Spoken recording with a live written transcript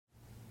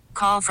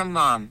Call from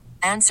mom.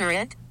 Answer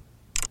it.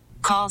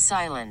 Call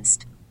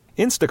silenced.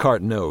 Instacart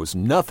knows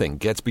nothing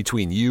gets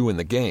between you and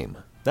the game.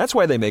 That's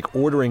why they make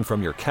ordering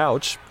from your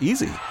couch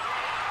easy.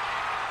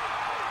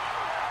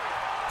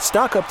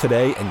 Stock up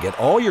today and get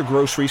all your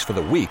groceries for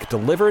the week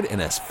delivered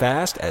in as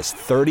fast as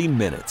 30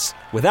 minutes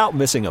without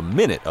missing a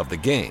minute of the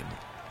game.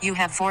 You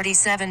have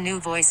 47 new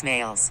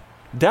voicemails.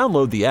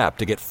 Download the app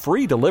to get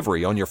free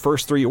delivery on your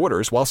first 3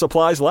 orders while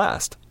supplies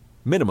last.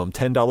 Minimum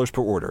 $10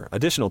 per order.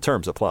 Additional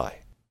terms apply.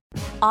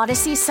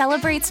 Odyssey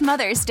celebrates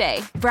Mother's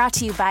Day, brought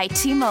to you by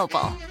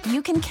T-Mobile.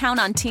 You can count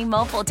on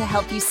T-Mobile to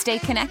help you stay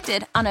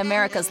connected on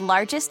America's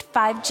largest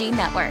 5G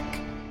network.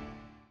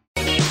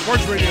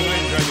 Sports Radio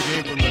 9 drive the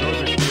game from the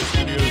Northern Media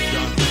Studios.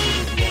 John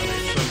Fricke with you on a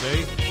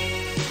Sunday.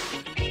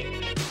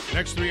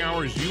 Next 3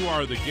 hours, you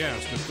are the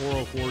guest at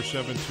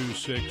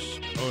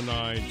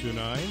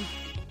 404-726-0929.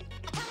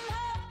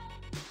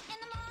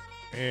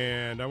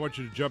 And I want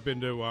you to jump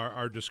into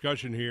our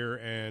discussion here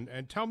and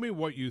tell me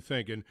what you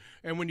think. And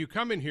when you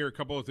come in here, a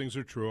couple of things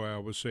are true. I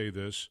always say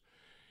this.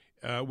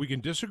 We can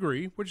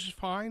disagree, which is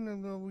fine,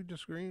 and we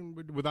disagree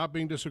without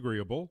being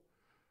disagreeable.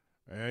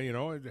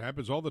 It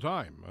happens all the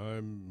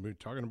time. We were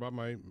talking about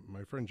my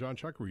friend John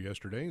Fricke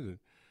yesterday. That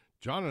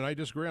John and I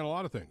disagree on a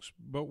lot of things,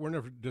 but we're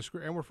never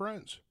disagree, and we're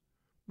friends.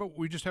 But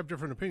we just have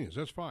different opinions.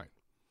 That's fine.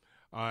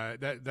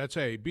 That's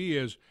A. B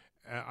is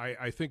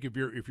I think if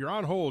you're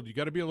on hold, you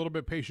got to be a little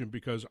bit patient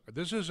because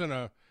this isn't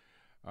a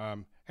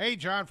hey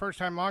John, first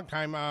time, long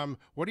time.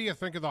 What do you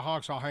think of the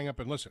Hawks? I'll hang up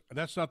and listen.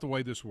 That's not the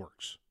way this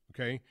works.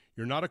 Okay,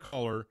 you're not a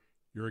caller.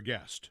 You're a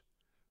guest.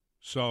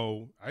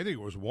 So I think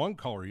it was one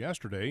caller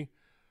yesterday.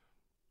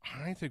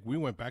 I think we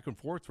went back and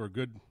forth for a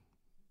good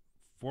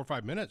 4 or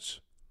 5 minutes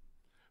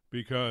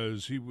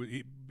because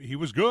he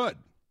was good,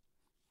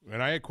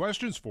 and I had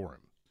questions for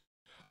him.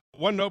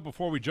 One note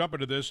before we jump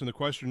into this, and the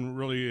question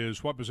really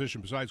is, what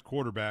position besides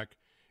quarterback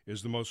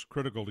is the most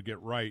critical to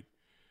get right?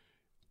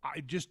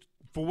 I just,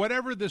 for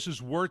whatever this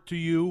is worth to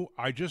you,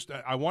 I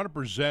want to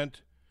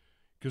present,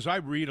 because I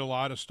read a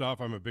lot of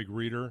stuff. I'm a big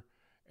reader.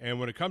 And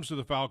when it comes to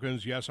the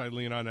Falcons, yes, I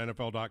lean on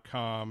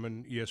NFL.com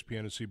and ESPN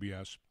and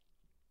CBS.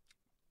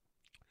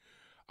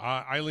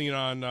 I lean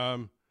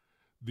on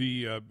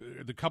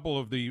the couple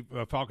of the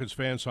Falcons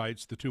fan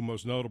sites, the two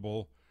most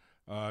notable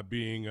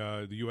being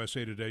the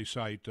USA Today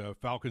site,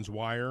 Falcons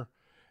Wire,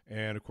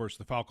 and, of course,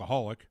 the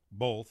Falcoholic,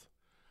 both.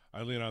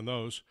 I lean on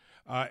those.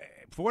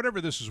 For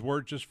whatever this is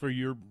worth, just for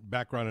your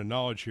background and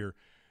knowledge here,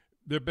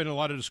 there have been a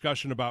lot of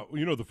discussion about,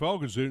 the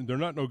Falcons, they're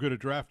not no good at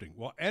drafting.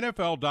 Well,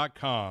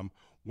 NFL.com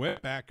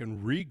went back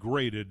and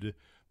regraded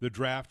the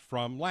draft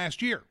from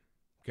last year,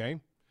 okay?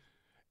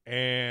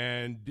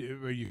 And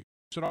you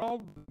at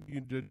all?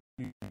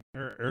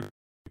 Are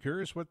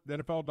curious what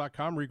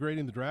NFL.com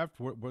regrading the draft,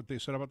 what they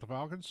said about the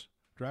Falcons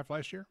draft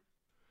last year?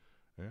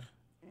 Yeah.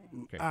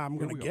 Okay. I'm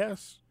going to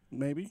guess,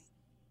 maybe.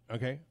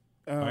 Okay.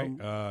 All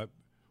right.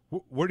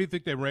 Where do you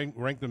think they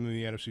rank them in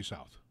the NFC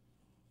South?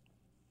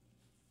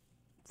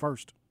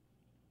 First.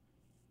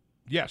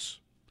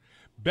 Yes.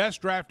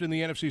 Best draft in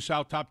the NFC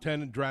South, top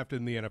 10 draft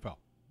in the NFL.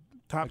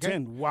 Top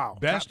 10, wow.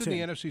 Best top in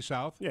 10. the NFC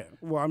South? Yeah,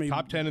 well, I mean.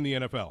 Top 10 in the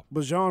NFL.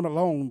 But John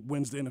alone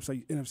wins the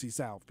NFC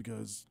South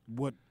because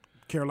what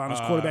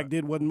Carolina's quarterback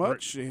did wasn't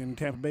much, and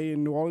Tampa Bay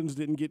and New Orleans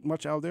didn't get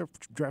much out of their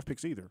draft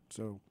picks either.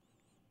 So,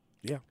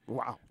 yeah,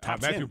 wow.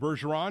 Top Matthew 10.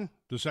 Bergeron,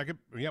 the second.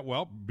 Yeah,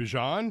 well,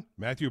 Bijan,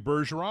 Matthew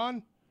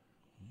Bergeron.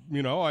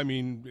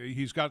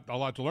 He's got a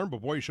lot to learn,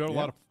 but boy, he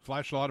showed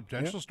flashed a lot of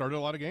potential, started a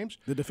lot of games.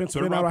 The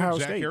defensive end out of Ohio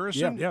Zach State.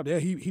 Harrison. Yeah,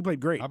 he played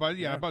great. How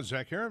about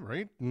Zach Harrison,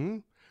 right? Mm-hmm.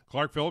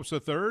 Clark Phillips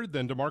III,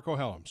 then DeMarco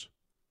Helms.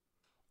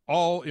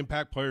 All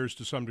impact players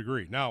to some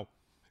degree. Now,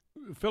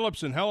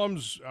 Phillips and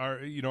Helms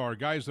are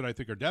guys that I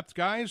think are depth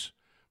guys,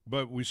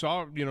 but we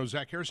saw,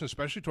 Zach Harrison,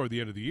 especially toward the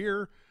end of the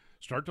year,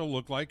 start to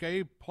look like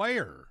a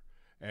player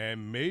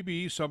and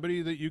maybe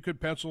somebody that you could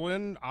pencil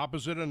in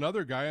opposite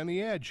another guy on the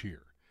edge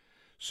here.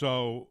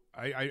 So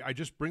I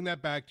just bring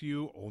that back to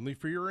you only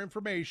for your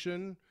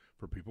information,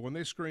 for people when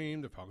they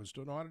scream, the Falcons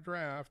don't know how to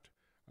draft.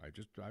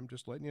 I'm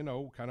just letting you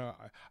know, kind of,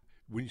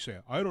 when you say,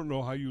 I don't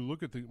know how you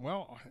look at the,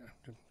 well, all right,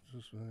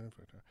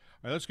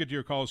 let's get to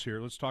your calls here.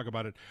 Let's talk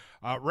about it.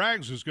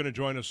 Rags is going to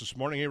join us this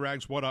morning. Hey,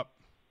 Rags, what up?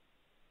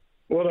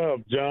 What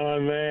up,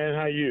 John, man?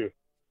 How you?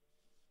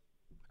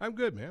 I'm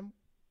good, man.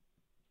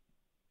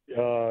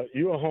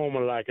 You're a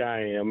homer like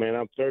I am, man.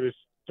 I'm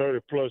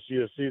 30-plus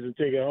year season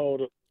ticket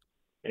holder,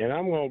 and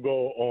I'm going to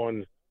go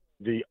on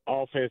the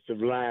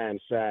offensive line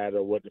side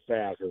of what the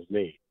Falcons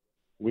need.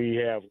 We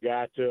have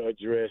got to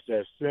address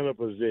that center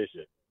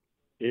position.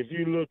 If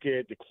you look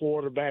at the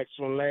quarterbacks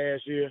from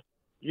last year,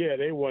 yeah,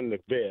 they weren't the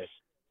best.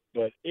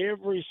 But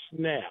every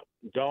snap,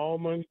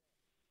 Dahlman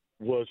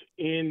was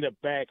in the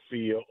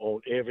backfield on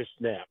every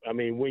snap. I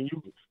mean, when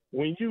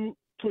you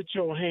put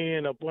your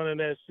hand up under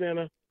that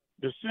center,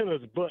 the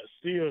center's butt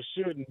still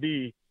shouldn't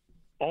be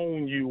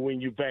on you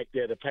when you back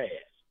there to pass.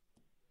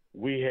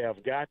 We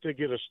have got to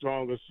get a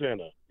stronger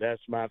center.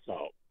 That's my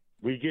thought.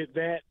 We get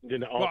that, then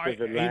the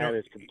offensive line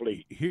is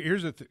complete.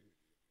 Here's the thing.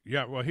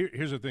 Yeah, well,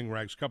 here's the thing,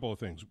 Rags. A couple of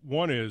things.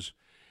 One is,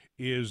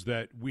 is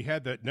that we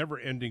had that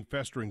never-ending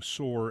festering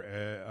sore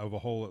of a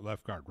hole at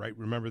left guard, right?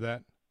 Remember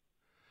that?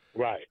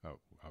 Right. Oh,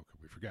 how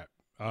could we forget?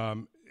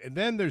 And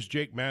then there's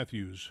Jake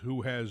Matthews,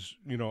 who has,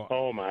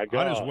 oh my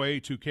God, on his way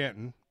to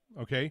Canton.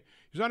 Okay,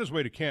 he's on his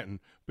way to Canton,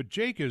 but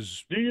Jake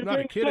is Do you not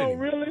think a kid so, anymore.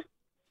 Really?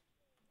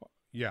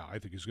 Yeah, I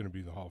think he's going to be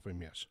in the Hall of Fame.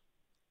 Yes.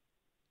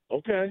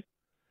 Okay.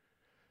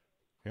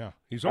 Yeah,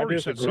 he's already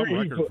set some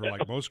disagree, record for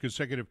like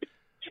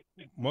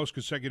most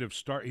consecutive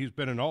start. He's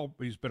been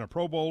a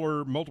Pro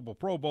Bowler, multiple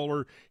Pro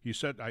Bowler. He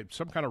set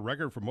some kind of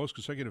record for most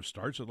consecutive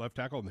starts at left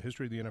tackle in the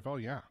history of the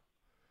NFL. Yeah.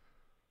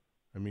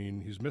 I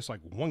mean, he's missed like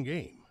one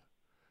game.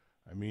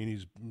 I mean,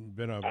 he's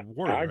been a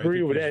warrior. I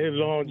agree with that. His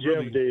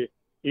longevity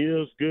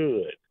is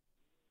good.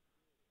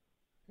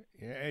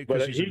 Yeah,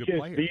 because he's a good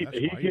player.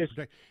 That's why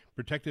he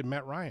protected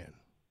Matt Ryan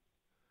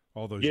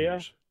all those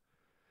years.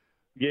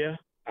 Yeah,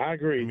 I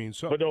agree. I mean,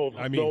 but those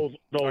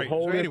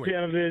holding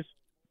penalties,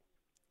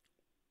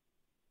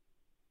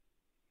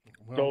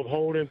 those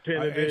holding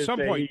penalties at some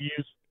point, he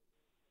used.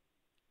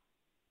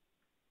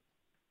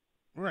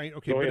 Right.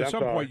 Okay, but at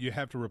some point you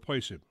have to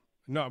replace him.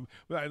 No,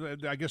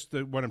 I guess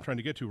what I'm trying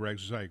to get to,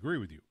 Regs, is I agree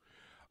with you.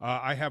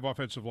 I have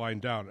offensive line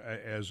down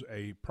as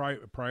a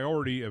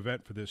priority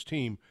event for this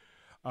team,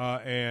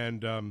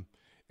 and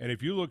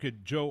if you look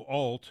at Joe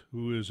Alt,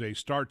 who is a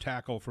star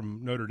tackle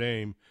from Notre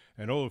Dame,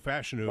 and Olu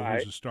Fashanu,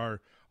 who's a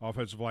star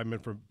offensive lineman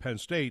from Penn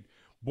State,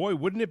 boy,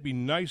 wouldn't it be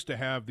nice to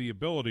have the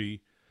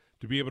ability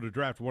to be able to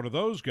draft one of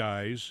those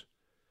guys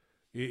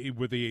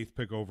with the 8th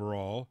pick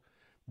overall,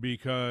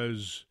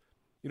 because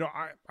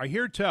I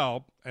hear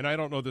tell, and I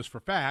don't know this for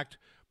fact,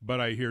 but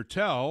I hear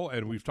tell,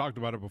 and we've talked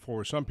about it before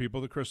with some people,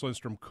 that Chris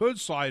Lindstrom could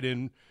slide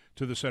in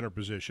to the center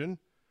position,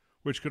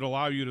 which could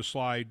allow you to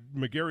slide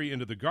McGarry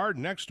into the guard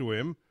next to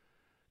him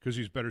because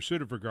he's better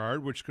suited for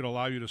guard, which could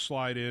allow you to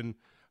slide in,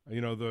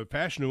 the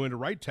Fashanu into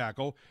right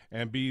tackle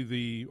and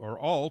be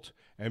alt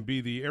and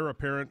be the heir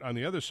apparent on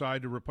the other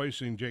side to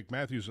replacing Jake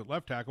Matthews at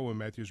left tackle when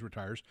Matthews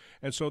retires.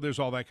 And so there's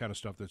all that kind of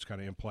stuff that's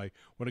kind of in play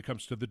when it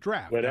comes to the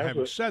draft. Now,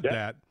 having said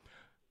that,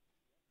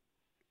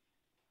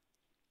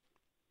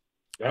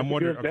 I'm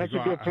wondering. That's a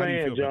good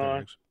plan,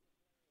 John.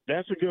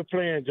 That's a good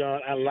plan,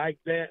 John. I like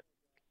that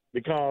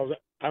because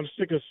I'm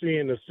sick of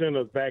seeing the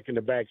centers back in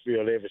the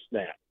backfield every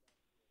snap.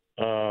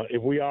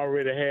 If we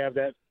already have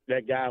that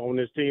guy on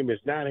this team,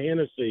 it's not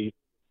Hennessy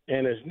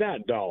and it's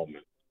not Dahlman.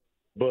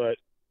 But,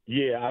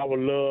 yeah, I would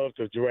love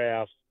to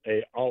draft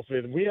an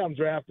offensive. We haven't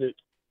drafted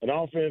an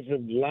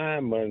offensive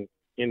lineman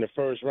in the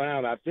first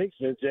round, I think,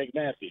 since Jake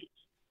Matthews.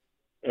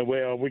 And,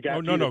 well, we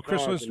got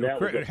Chris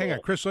Lindstrom. Hang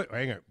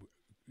on.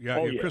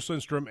 Yeah, Chris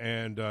Lindstrom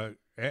and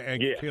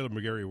Caleb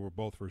McGarry were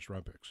both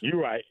first-round picks. You're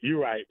right.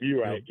 Right,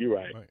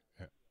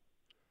 yeah.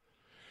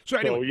 So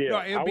anyway,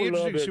 it'd be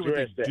interesting to see what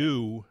they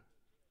do.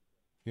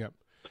 Yeah.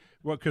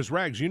 Well, because,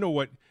 Rags, you know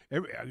what?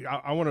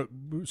 I want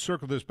to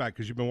circle this back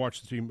because you've been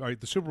watching the team. Right,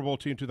 the Super Bowl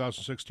team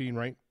 2016,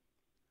 right?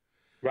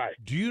 Right.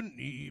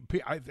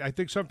 I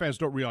think some fans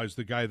don't realize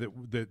the guy that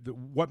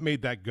what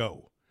made that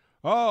go.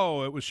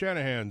 Oh, it was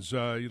Shanahan's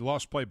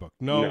lost playbook.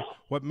 No,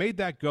 what made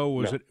that go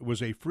was it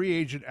was a free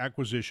agent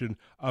acquisition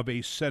of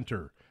a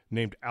center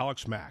named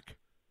Alex Mack.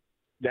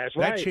 That's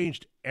right. That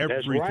changed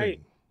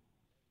everything.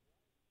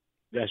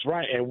 That's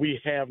right, and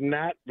we have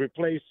not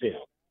replaced him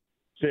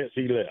since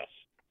he left.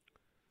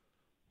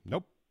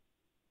 Nope.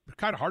 It's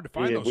kind of hard to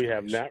find those guys. We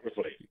have not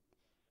replaced.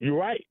 You're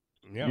right.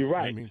 Yeah, you're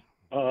right. I mean,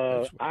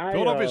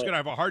 Philadelphia's going to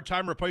have a hard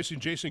time replacing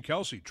Jason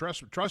Kelsey.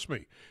 Trust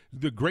me.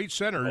 The great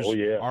centers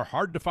are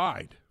hard to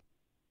find.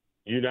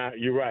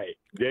 You're right.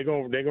 They're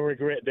gonna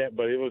regret that,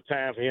 but it was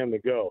time for him to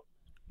go.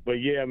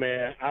 But yeah,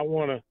 man, I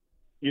want to,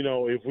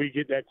 if we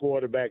get that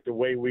quarterback the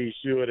way we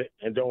should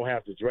and don't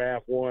have to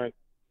draft one,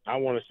 I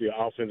want to see an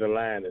offensive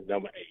line at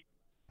number 8.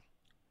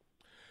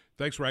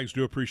 Thanks, Rags.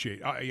 Do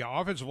appreciate it.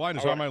 Offensive line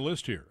is on my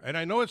list here. And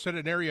I know it's in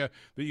an area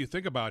that you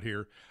think about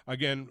here.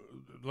 Again,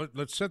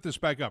 let's set this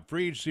back up.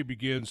 Free agency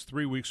begins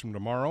 3 weeks from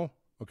tomorrow,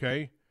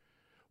 okay,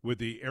 with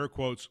the air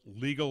quotes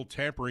legal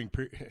tampering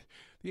period.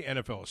 The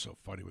NFL is so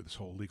funny with this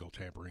whole legal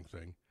tampering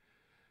thing.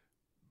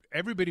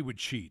 Everybody would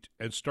cheat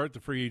and start the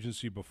free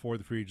agency before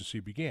the free agency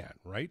began,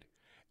 right?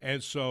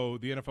 And so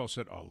the NFL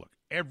said, oh, look,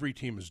 every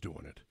team is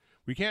doing it.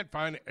 We can't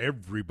find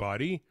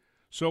everybody,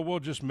 so we'll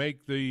just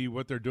make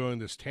what they're doing,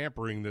 this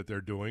tampering that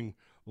they're doing,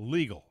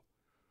 legal.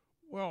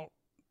 Well,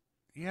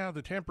 yeah,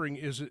 the tampering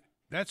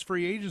that's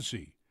free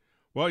agency.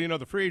 Well,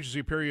 the free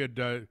agency period,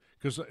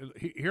 because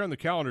here on the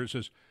calendar it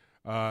says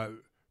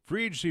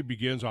free agency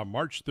begins on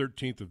March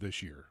 13th of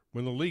this year,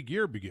 when the league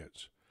year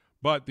begins.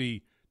 But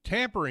the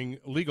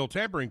legal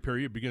tampering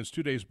period begins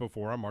 2 days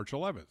before on March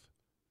 11th.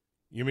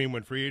 You mean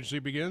when free agency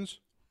begins?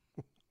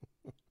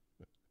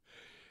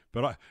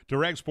 But to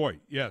Rag's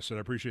point, yes, and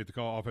I appreciate the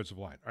call, offensive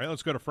line. All right,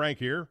 let's go to Frank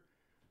here.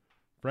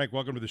 Frank,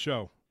 welcome to the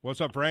show. What's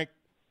up, Frank?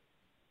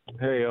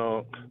 Hey,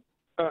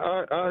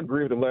 I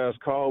agree with the last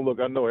call. Look,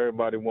 I know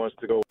everybody wants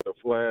to go with a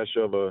flash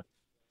of a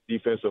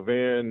defensive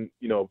end,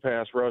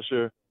 pass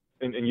rusher.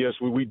 And yes,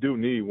 we do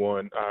need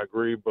one. I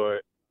agree.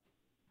 But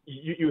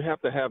you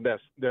have to have that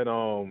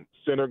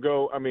center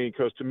go. I mean,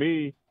 because to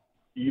me,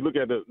 you look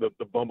at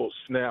the bumbled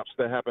snaps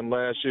that happened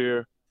last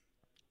year,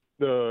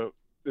 the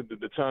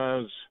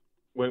times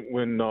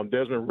when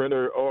Desmond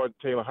Ritter or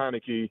Taylor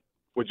Heineke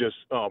were just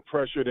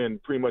pressured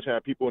and pretty much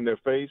had people in their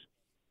face.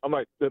 I'm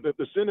like,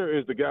 the center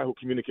is the guy who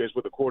communicates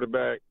with the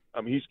quarterback.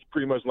 I mean, he's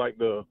pretty much like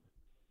the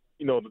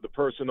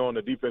person on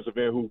the defensive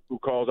end who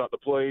calls out the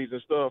plays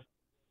and stuff.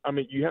 I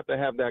mean, you have to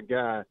have that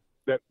guy,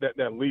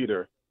 that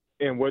leader.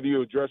 And whether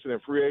you address it in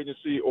free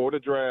agency or the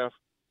draft,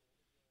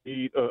 you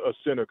need a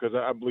center, because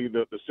I believe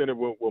that the center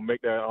will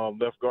make that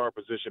left guard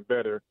position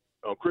better.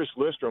 Chris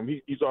Lindstrom,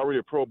 he's already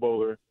a Pro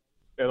Bowler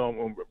and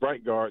on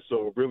right guard,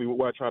 so really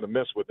why try to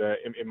mess with that,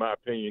 in my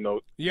opinion?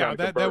 Yeah,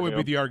 that would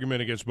be the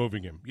argument against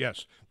moving him.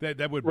 Yes,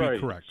 that would be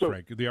correct, so,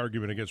 Frank, the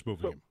argument against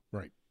moving him.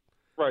 Right.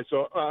 Right,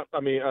 so, I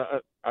mean,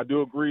 I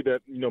do agree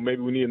that,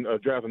 maybe we need to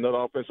draft another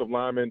offensive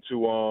lineman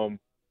to,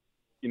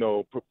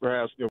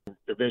 perhaps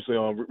eventually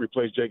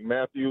replace Jake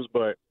Matthews.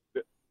 But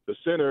the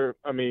center,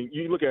 I mean,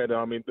 you look at it,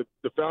 I mean,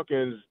 the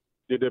Falcons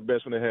did their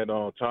best when they had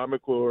Todd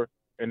McClure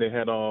and they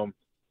had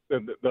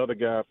the other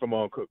guy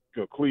from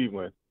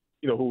Cleveland,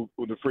 who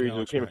the free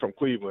agent came from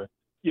Cleveland.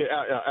 Yeah,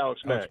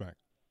 Alex Mack.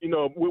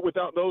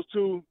 Without those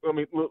two, I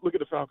mean, look at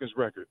the Falcons'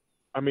 record.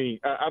 I mean,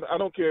 I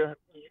don't care.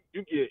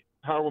 You get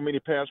however many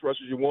pass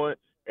rushers you want,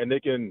 and they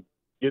can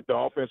get the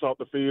offense off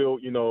the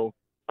field.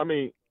 I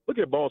mean, look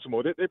at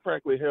Baltimore. They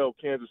practically held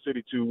Kansas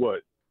City to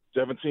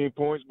 17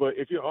 points. But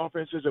if your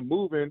offense isn't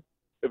moving,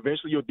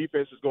 eventually your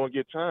defense is going to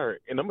get tired.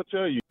 And I'm going to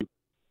tell you,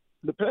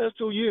 the past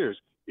 2 years,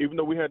 even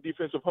though we had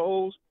defensive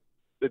holes,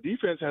 the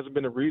defense hasn't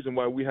been the reason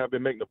why we have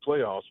been making the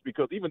playoffs.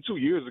 Because even 2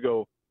 years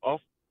ago,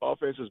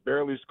 offenses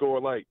barely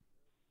scored like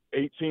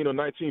 18 or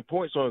 19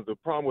 points on us. The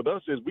problem with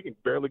us is we can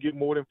barely get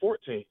more than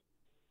 14.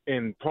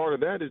 And part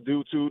of that is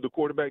due to the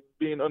quarterback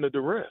being under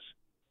duress.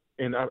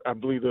 And I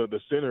believe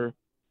the center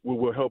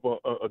will help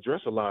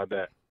address a lot of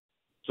that.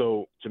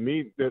 So to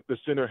me, the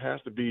center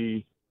has to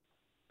be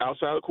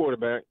outside the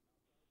quarterback,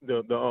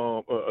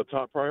 a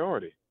top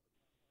priority.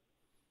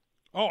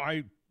 Oh,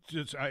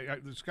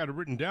 it's got it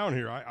written down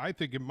here. I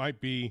think it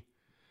might be.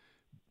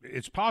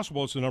 It's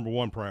possible it's the number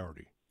one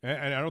priority,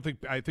 and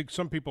I think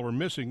some people are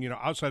missing.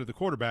 Outside of the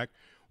quarterback,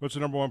 what's the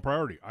number one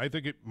priority? I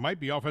think it might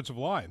be offensive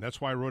line. That's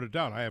why I wrote it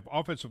down. I have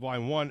offensive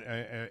line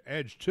 1,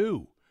 edge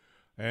 2,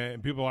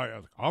 and people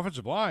are like,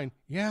 offensive line.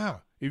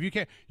 Yeah, if you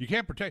can't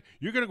protect.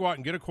 You're going to go out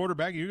and get a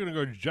quarterback. You're going to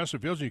go to Justin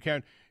Fields,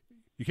 and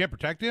you can't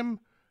protect him.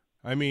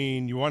 I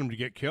mean, you want him to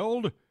get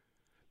killed.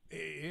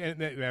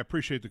 And I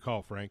appreciate the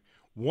call, Frank.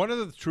 One of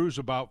the truths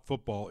about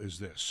football is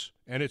this,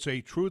 and it's a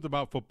truth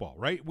about football,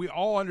 right? We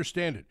all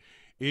understand it.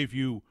 If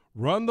you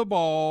run the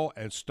ball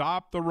and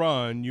stop the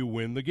run, you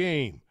win the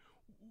game.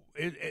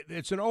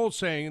 It's an old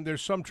saying, and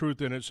there's some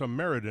truth in it, some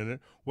merit in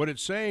it. What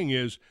it's saying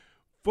is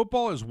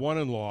football is won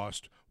and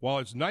lost. While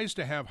it's nice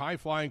to have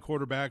high-flying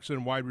quarterbacks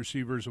and wide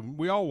receivers, and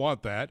we all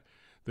want that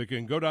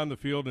can go down the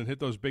field and hit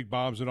those big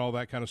bombs and all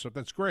that kind of stuff,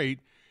 that's great.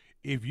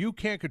 If you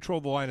can't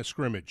control the line of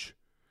scrimmage,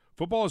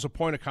 football is a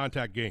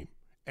point-of-contact game.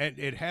 And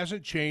it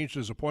hasn't changed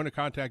as a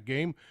point-of-contact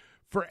game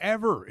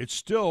forever. It's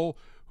still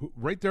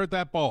right there at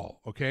that ball,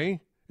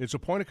 okay? It's a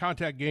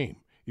point-of-contact game.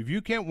 If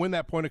you can't win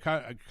that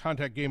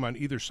point-of-contact game on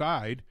either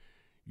side,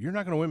 you're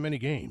not going to win many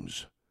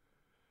games.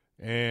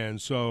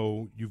 And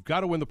so you've got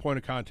to win the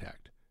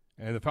point-of-contact.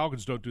 And the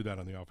Falcons don't do that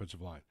on the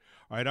offensive line.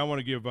 All right, I want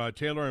to give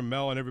Taylor and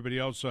Mel and everybody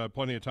else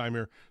plenty of time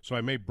here, so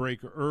I may break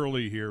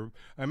early here.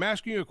 I'm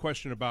asking you a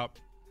question about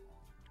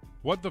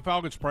what the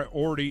Falcons'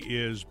 priority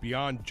is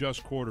beyond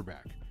just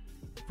quarterback.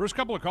 First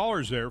couple of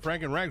callers there,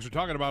 Frank and Rags, are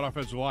talking about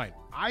offensive line.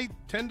 I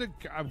tend to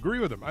agree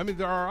with them. I mean,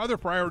 there are other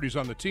priorities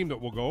on the team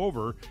that we'll go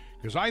over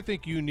because I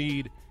think you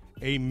need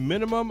a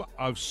minimum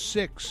of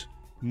 6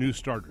 new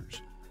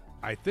starters.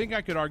 I think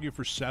I could argue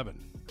for 7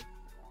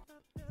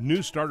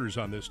 new starters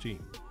on this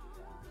team.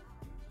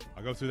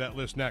 I'll go through that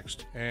list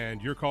next. And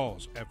your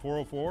calls at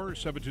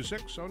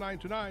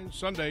 404-726-0929.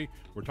 Sunday,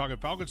 we're talking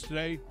Falcons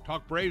today,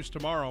 talk Braves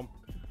tomorrow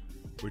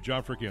with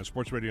John Fricke on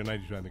Sports Radio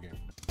 92.9 The Game.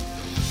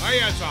 Oh,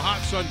 yeah, it's a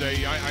hot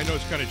Sunday. I know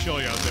it's kind of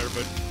chilly out there,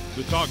 but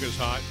the talk is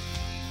hot.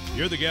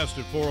 You're the guest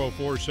at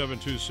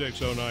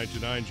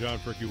 404-726-0929. John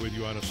Fricke with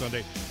you on a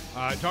Sunday.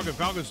 Talking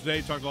Falcons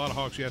today, talked a lot of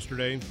Hawks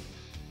yesterday.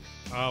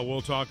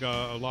 We'll talk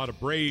a lot of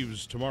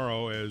Braves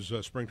tomorrow as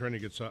spring training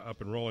gets up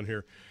and rolling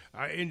here.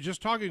 And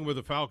just talking with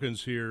the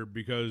Falcons here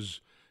because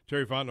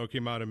Terry Fontenot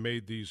came out and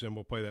made these, and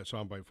we'll play that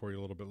soundbite for you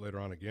a little bit later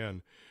on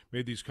again,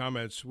 made these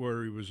comments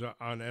where he was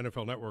on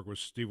NFL Network with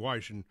Steve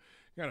Weish and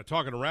kind of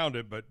talking around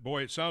it, but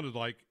boy, it sounded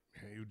like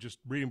he was just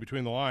reading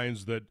between the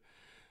lines that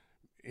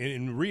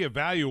in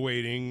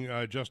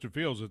reevaluating Justin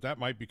Fields, that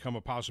might become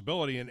a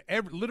possibility. And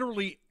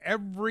literally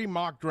every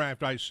mock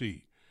draft I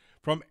see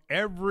from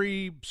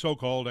every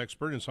so-called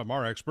expert, and some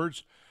are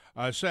experts,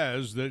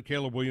 says that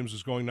Caleb Williams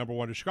is going number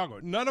 1 to Chicago.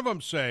 None of them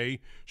say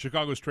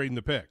Chicago's trading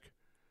the pick.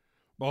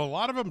 Well, a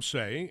lot of them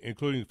say,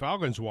 including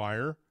Falcons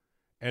Wire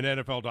and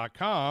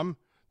NFL.com,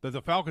 that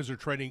the Falcons are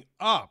trading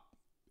up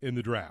in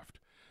the draft.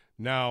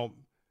 Now,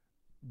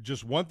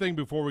 just one thing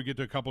before we get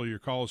to a couple of your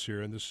calls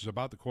here, and this is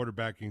about the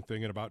quarterbacking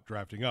thing and about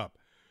drafting up.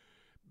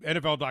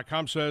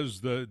 NFL.com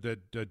says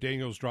that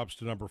Daniels drops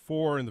to number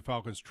 4 and the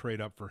Falcons trade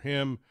up for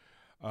him.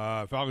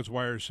 Falcons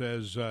Wire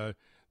says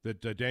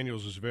that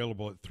Daniels is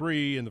available at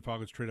 3 and the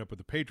Falcons trade up with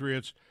the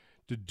Patriots.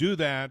 To do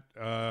that,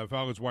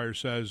 Falcons Wire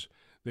says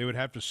they would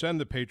have to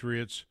send the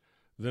Patriots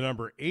the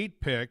number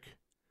 8 pick,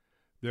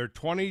 their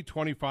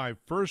 2025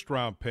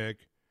 first-round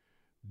pick,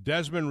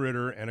 Desmond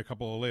Ridder, and a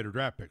couple of later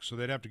draft picks. So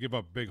they'd have to give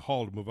up a big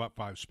haul to move up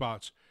 5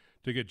 spots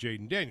to get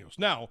Jaden Daniels.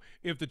 Now,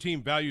 if the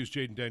team values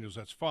Jaden Daniels,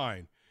 that's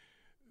fine.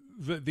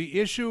 The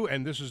issue,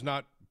 and this is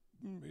not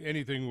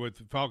anything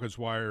with Falcons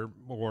Wire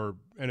or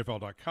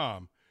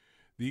NFL.com,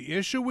 the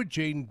issue with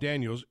Jaden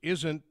Daniels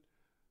isn't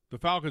the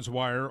Falcons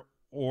Wire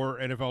or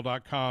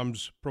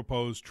NFL.com's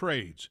proposed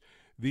trades.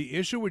 The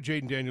issue with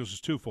Jaden Daniels is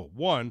twofold.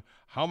 One,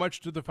 how much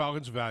do the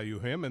Falcons value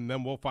him? And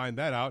then we'll find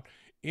that out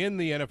in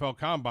the NFL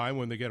Combine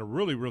when they get a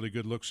really, really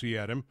good look-see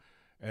at him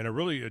and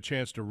a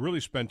chance to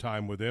really spend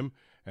time with him.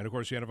 And, of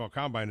course, the NFL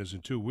Combine is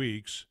in 2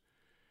 weeks.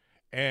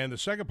 And the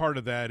second part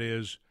of that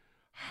is,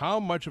 how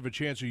much of a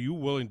chance are you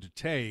willing to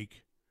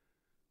take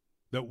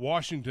that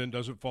Washington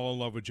doesn't fall in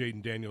love with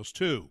Jaden Daniels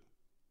too?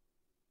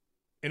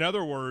 In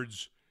other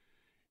words,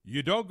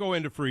 you don't go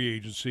into free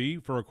agency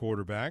for a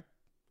quarterback.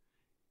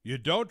 You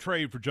don't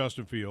trade for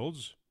Justin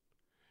Fields.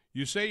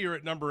 You say you're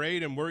at number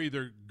 8 and we're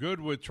either good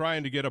with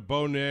trying to get a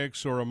Bo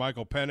Nix or a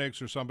Michael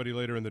Penix or somebody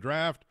later in the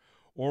draft,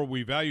 or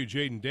we value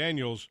Jaden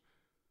Daniels.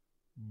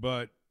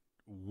 But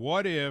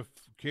what if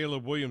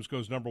Caleb Williams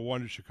goes number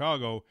 1 to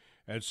Chicago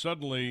and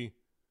suddenly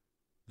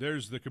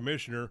there's the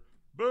commissioner,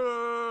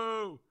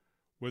 boo!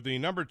 With the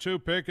number 2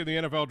 pick in the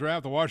NFL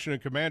draft, the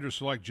Washington Commanders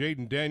select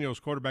Jaden Daniels,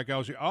 quarterback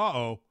LSU.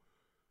 Uh-oh,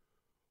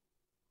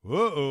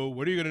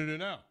 what are you going to do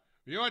now?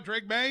 You want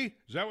Drake May?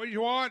 Is that what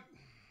you want?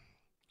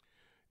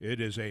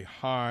 It is a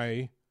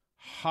high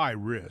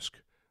risk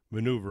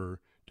maneuver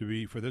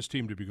for this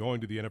team to be going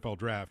to the NFL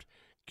draft,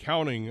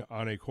 counting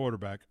on a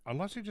quarterback,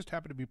 unless they just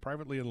happen to be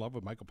privately in love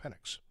with Michael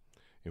Penix,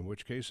 in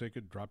which case they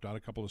could drop down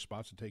a couple of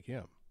spots and take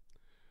him.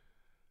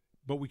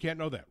 But we can't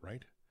know that,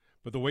 right?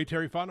 But the way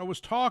Terry Fontenot was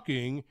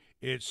talking,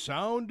 it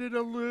sounded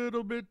a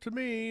little bit to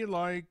me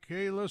like,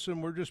 hey,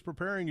 listen, we're just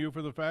preparing you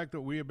for the fact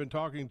that we have been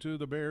talking to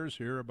the Bears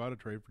here about a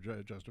trade for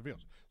Justin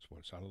Fields. That's what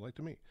it sounded like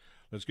to me.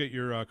 Let's get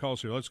your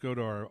calls here. Let's go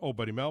to our old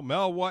buddy Mel.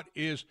 Mel, what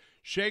is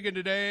shaking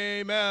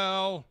today,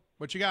 Mel?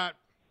 What you got?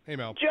 Hey,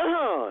 Mel.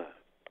 John.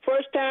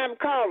 First-time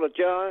caller,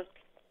 John.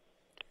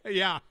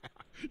 Yeah,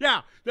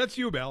 that's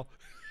you, Mel.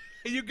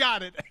 You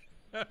got it.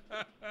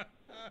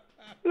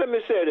 Let me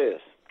say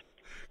this.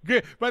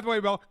 Good. By the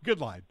way, Mel,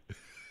 good line.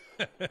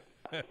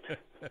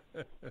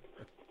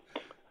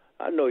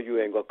 I know you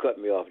ain't going to cut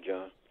me off,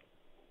 John.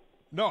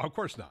 No, of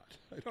course not.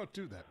 I don't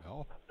do that,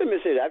 Mel. Let me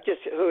say that. I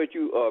just heard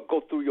you go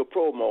through your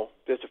promo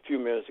just a few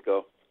minutes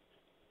ago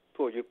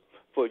before you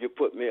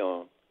put me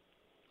on.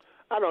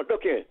 I don't,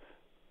 look here.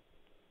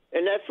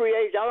 In that free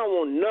agent, I don't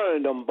want none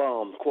of them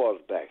bomb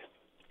quarterbacks.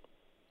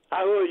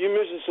 I heard you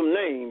mention some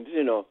names,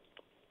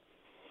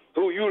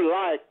 who you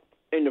like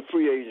in the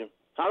free agent.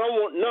 I don't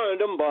want none of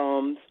them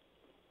bombs.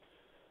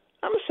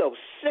 I'm so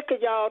sick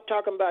of y'all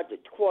talking about the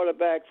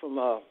quarterback from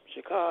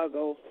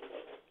Chicago.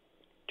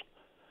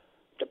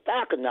 The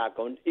Falcons not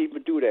going to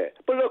even do that.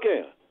 But look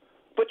here.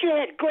 But you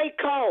had great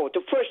calls,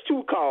 the first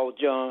 2 calls,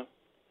 John,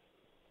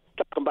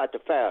 talking about the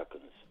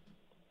Falcons.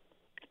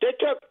 They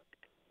took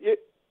 – you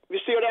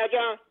still there,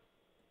 John?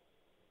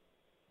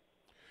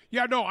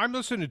 Yeah, no, I'm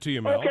listening to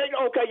you, Mel.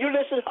 Okay, you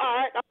listen. All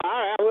right.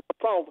 I heard the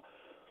phone.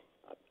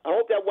 I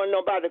hope that wasn't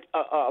nobody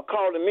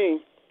calling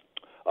me.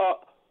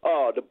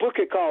 The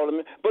bookie calling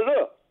me. But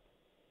look,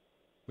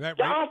 the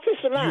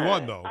offensive line. You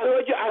won though. I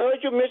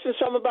heard you mention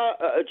something about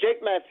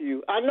Jake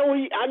Matthews. I know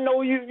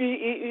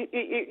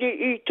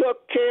he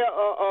took care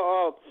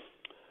of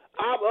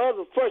our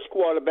other first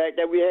quarterback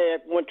that we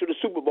had went to the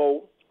Super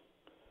Bowl.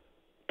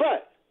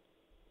 But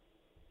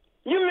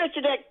you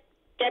mentioned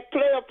that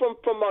player from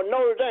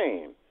Notre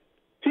Dame.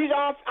 He's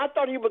off. I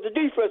thought he was a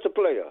defensive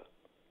player.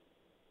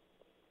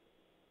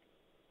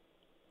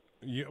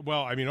 Yeah,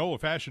 well, I mean,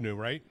 old-fashioned new,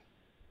 right?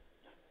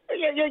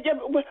 Yeah,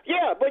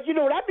 but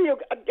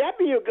that'd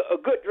be a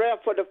good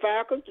draft for the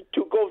Falcons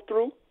to go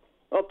through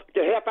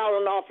to help out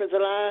on the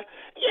offensive line.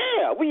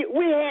 Yeah, we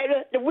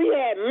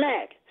had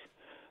Matt,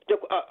 the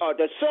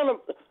son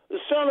of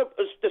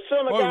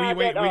guy.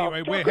 Wait,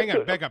 hang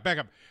on, back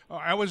up.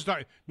 I was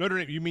talking Notre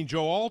Dame. You mean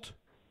Joe Alt?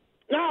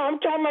 No, I'm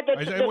talking about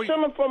the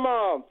son from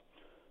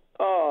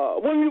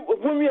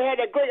when we had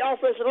that great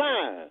offensive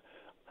line.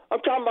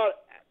 I'm talking about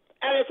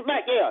Alex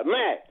Mack. Yeah,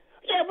 Matt.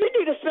 Yeah, we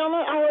need a center.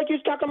 I heard you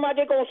talking about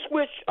they're going to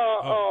switch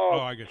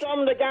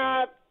some of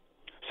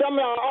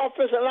our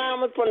offensive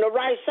linemen from the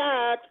right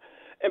side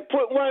and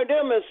put one of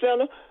them in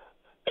center.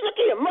 Look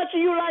here, much of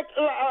you like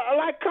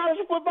college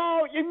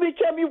football, you be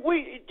telling me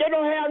they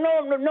don't have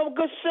no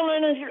good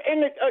center in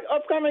the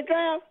upcoming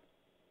draft?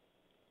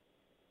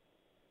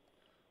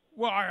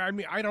 Well, I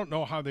mean, I don't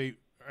know how they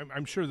 –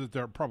 I'm sure that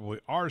there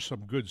probably are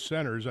some good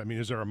centers. I mean,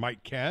 is there a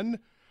Mike Ken?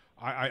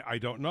 I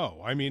don't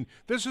know. I mean,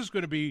 this is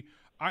going to be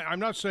I'm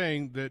not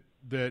saying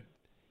that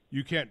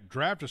you can't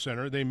draft a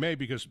center. They may,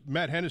 because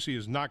Matt Hennessy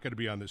is not going to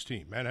be on this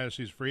team. Matt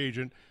Hennessy is a free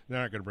agent. They're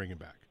not going to bring him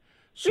back.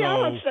 So, yeah,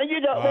 I understand.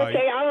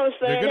 I understand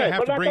they're going to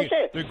have to bring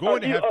it. They're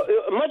going to have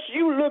to. Much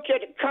you look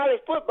at college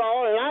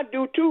football, and I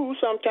do too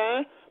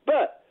sometimes,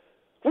 but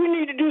we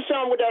need to do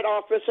something with that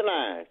offensive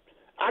line.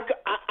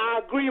 I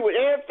agree with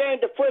everything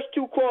the first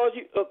two callers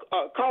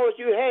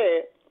you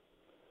had,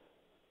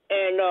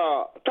 and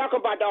talking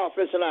about the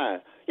offensive line.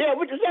 Yeah,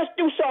 let's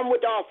do something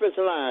with the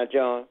offensive line,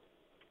 John.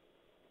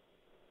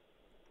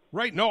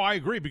 Right. No, I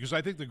agree, because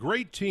I think the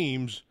great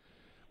teams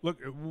 – look,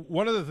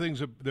 one of the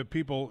things that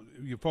people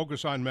 – you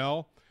focus on,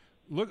 Mel,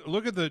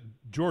 look at the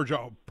 –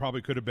 Georgia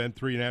probably could have been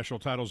 3 national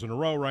titles in a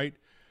row, right?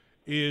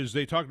 Is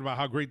they talked about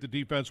how great the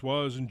defense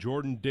was, and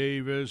Jordan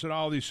Davis and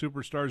all these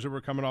superstars that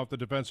were coming off the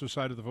defensive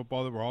side of the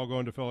football that were all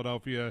going to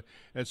Philadelphia,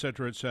 et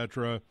cetera, et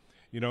cetera.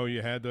 You know,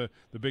 you had the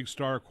big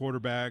star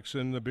quarterbacks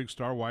and the big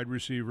star wide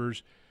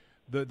receivers.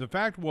 The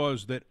fact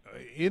was that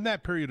in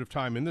that period of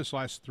time, in this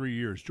last 3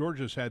 years,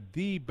 Georgia's had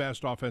the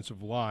best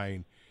offensive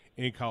line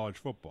in college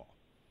football.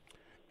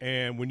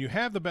 And when you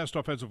have the best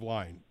offensive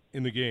line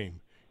in the game,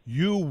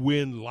 you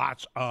win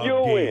lots of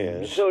games.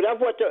 Win. So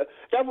that's what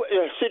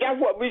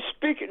we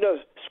speaking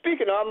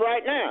of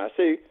right now.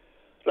 See,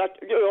 like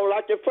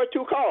the first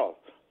two calls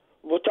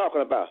we're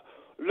talking about.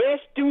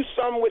 Let's do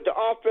something with the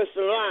offensive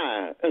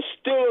line and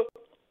still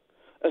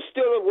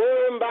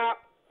worrying about.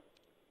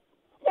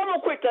 One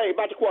more quick thing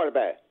about the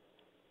quarterback.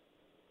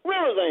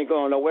 Rivers ain't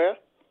going nowhere.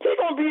 He's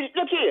gonna be.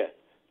 Look here,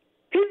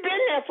 he's been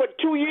there for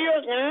 2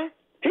 years now.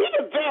 He's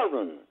a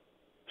veteran,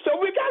 so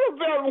we got a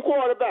veteran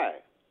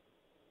quarterback.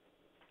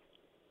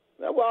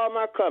 That's all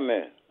my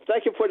comment.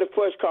 Thank you for the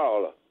first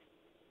caller.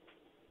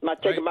 I'm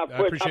taking my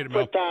first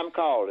time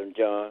calling,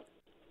 John.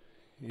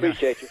 Yeah.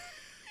 Appreciate you.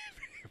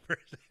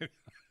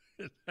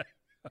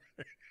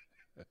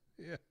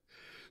 Yeah.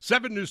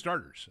 7 new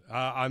starters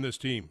on this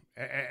team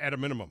at a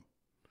minimum.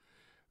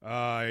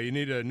 You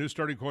need a new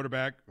starting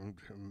quarterback.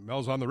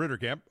 Mel's on the Ritter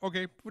camp.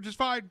 Okay, which is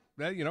fine.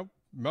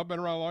 Mel been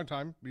around a long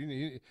time.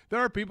 There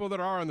are people that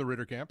are on the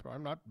Ritter camp.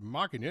 I'm not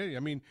mocking you. I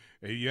mean,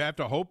 you have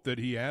to hope that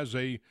he has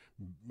a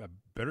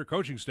better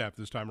coaching staff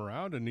this time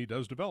around, and he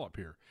does develop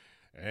here.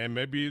 And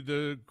maybe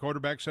the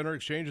quarterback center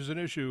exchange is an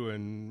issue,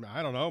 and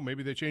I don't know,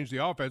 maybe they change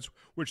the offense,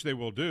 which they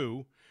will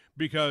do,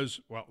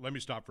 because, well, let me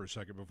stop for a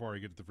second before I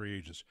get to the free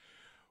agents.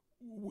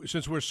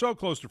 Since we're so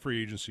close to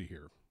free agency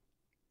here,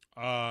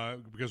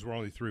 because we're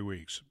only 3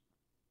 weeks,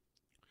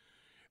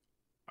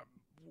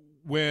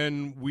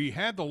 when we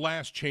had the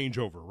last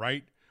changeover,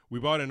 right? We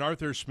bought in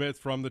Arthur Smith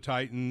from the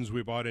Titans.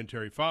 We bought in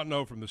Terry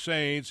Fontenot from the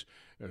Saints.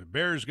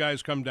 Bears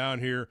guys come down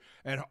here,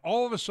 and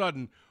all of a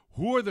sudden,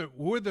 who are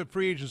the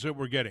free agents that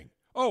we're getting?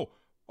 Oh,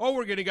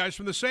 we're getting guys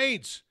from the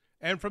Saints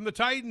and from the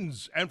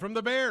Titans and from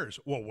the Bears.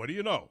 Well, what do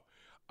you know?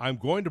 I'm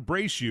going to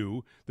brace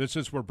you that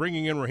since we're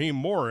bringing in Raheem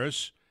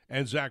Morris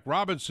and Zach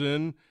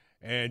Robinson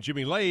and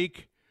Jimmy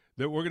Lake,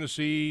 that we're going to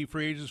see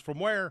free agents from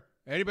where?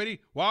 Anybody?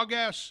 Wild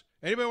guess?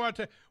 Anybody want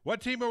to? What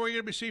team are we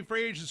going to see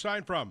free agents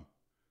signed from?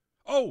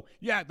 Oh,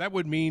 yeah, that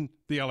would mean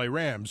the LA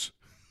Rams.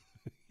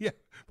 Yeah.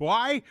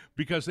 Why?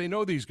 Because they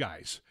know these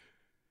guys.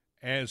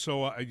 And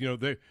so,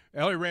 the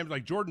LA Rams,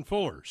 like Jordan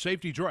Fuller,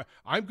 safety.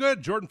 I'm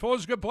good. Jordan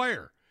Fuller's a good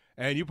player.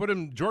 And you put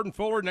Jordan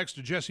Fuller next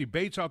to Jesse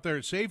Bates out there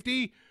at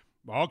safety,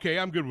 okay,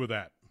 I'm good with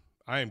that.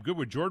 I am good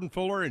with Jordan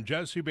Fuller and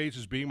Jesse Bates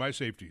as being my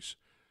safeties.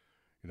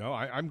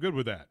 I'm good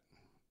with that.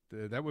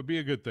 That would be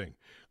a good thing.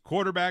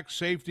 Quarterback,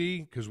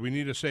 safety, because we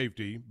need a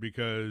safety,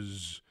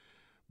 because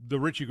the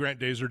Richie Grant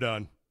days are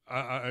done.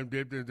 Are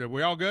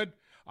we all good?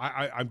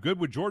 I'm good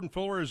with Jordan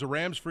Fuller as a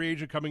Rams free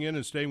agent coming in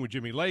and staying with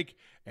Jimmy Lake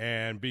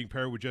and being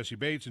paired with Jesse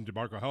Bates and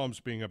DeMarco Helms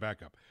being a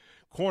backup.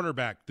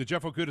 Cornerback, the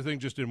Jeff Okudah thing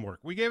just didn't work.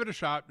 We gave it a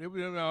shot.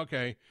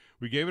 Okay.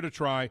 We gave it a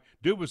try.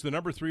 Dude was the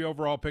number 3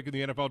 overall pick in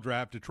the NFL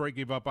draft. Detroit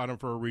gave up on him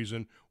for a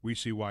reason. We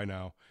see why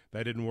now.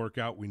 That didn't work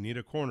out. We need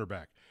a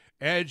cornerback.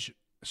 Edge,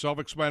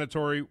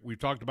 self-explanatory. We've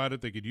talked about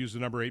it. They could use the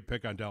number 8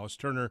 pick on Dallas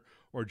Turner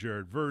or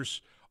Jared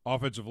Verse.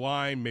 Offensive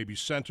line, maybe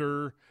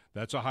center.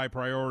 That's a high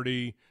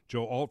priority.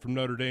 Joe Alt from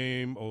Notre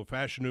Dame,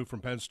 Olafashanu from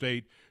Penn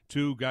State,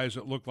 2 guys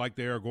that look like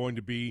they are going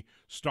to be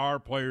star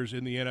players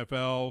in the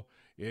NFL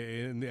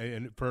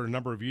and for a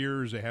number of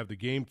years. They have the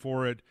game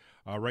for it.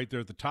 Right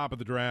there at the top of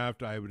the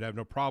draft, I would have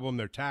no problem.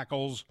 They're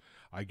tackles.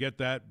 I get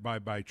that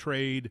by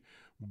trade.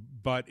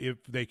 But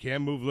if they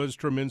can move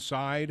Lidstrom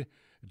inside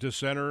to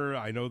center,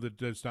 I know that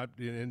it's not –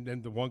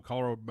 and the one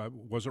caller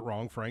wasn't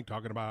wrong, Frank,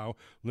 talking about how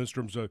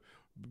Lindstrom's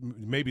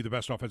maybe the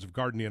best offensive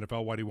guard in the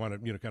NFL. Why do you want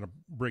to, kind of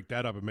break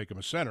that up and make him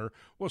a center?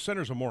 Well,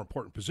 center's a more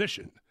important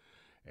position.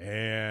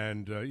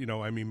 And,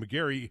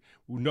 McGarry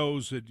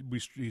knows that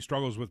he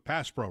struggles with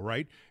pass pro,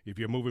 right? If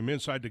you move him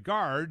inside to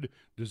guard,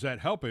 does that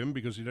help him?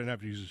 Because he doesn't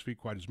have to use his feet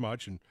quite as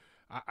much. And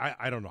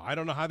I don't know. I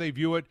don't know how they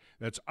view it.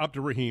 That's up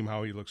to Raheem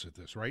how he looks at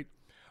this, right?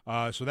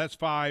 So that's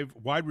 5.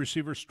 Wide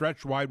receiver,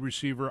 stretch wide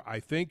receiver. I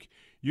think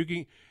you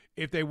can –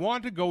 if they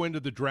want to go into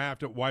the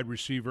draft at wide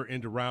receiver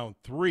into round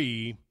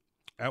 3,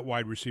 at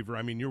wide receiver.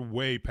 I mean, you're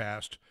way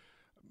past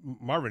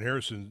Marvin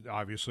Harrison,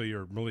 obviously,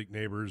 or Malik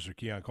Neighbors or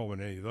Keon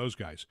Coleman, any of those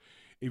guys.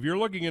 If you're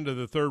looking into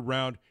the third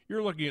round,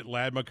 you're looking at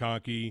Ladd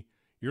McConkey.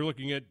 You're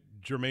looking at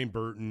Jermaine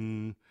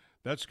Burton.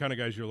 That's the kind of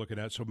guys you're looking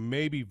at. So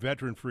maybe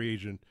veteran free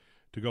agent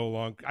to go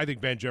along. I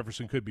think Van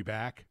Jefferson could be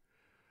back.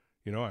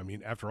 You know, I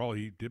mean, after all,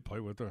 he did play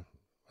with the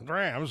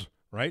Rams,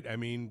 right? I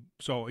mean,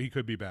 so he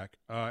could be back.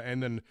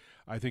 And then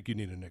I think you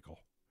need a nickel.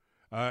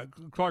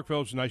 Clark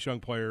Phillips, a nice young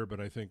player, but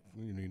I think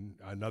you need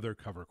another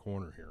cover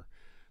corner here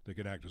that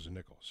could act as a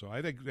nickel. So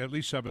I think at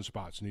least 7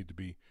 spots need to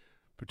be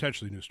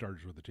potentially new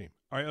starters with the team.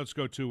 All right, let's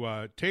go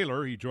to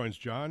Taylor. He joins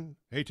John.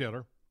 Hey,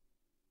 Taylor.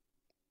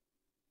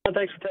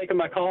 Thanks for taking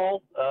my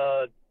call.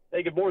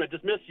 Hey, good morning.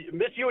 Just miss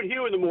you and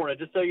Hugh in the morning,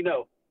 just so you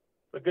know.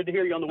 But good to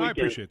hear you on the weekend.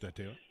 I appreciate that,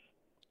 Taylor.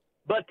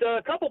 But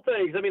a couple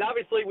things. I mean,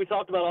 obviously, we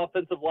talked about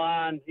offensive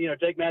line. You know,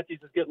 Jake Matthews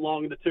is getting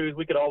long in the tooth.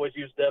 We could always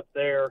use depth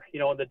there. You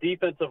know, on the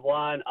defensive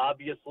line,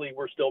 obviously,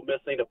 we're still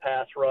missing a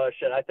pass rush.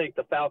 And I think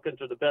the Falcons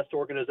are the best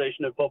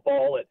organization in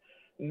football at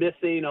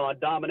missing on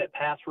dominant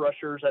pass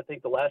rushers. I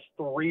think the last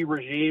 3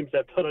 regimes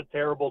have done a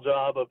terrible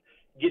job of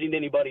getting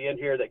anybody in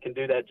here that can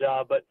do that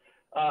job. But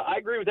I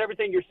agree with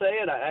everything you're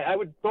saying. I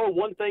would throw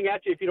one thing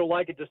at you. If you don't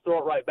like it, just throw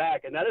it right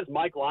back, and that is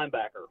Mike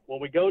linebacker. When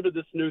we go to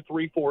this new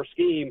 3-4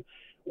 scheme,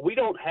 we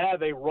don't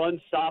have a run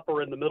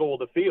stopper in the middle of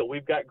the field.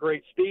 We've got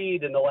great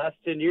speed. In the last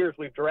 10 years,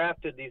 we've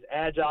drafted these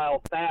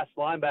agile, fast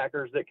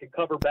linebackers that can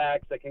cover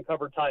backs, that can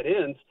cover tight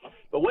ends.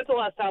 But when's the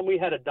last time we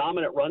had a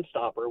dominant run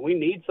stopper? We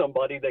need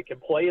somebody that can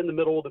play in the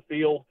middle of the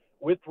field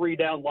with 3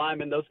 down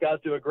linemen. Those guys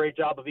do a great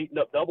job of eating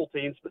up double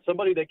teams, but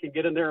somebody that can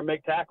get in there and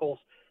make tackles,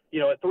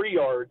 you know, at 3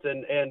 yards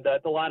and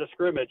at the line of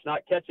scrimmage,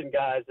 not catching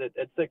guys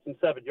at 6 and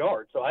 7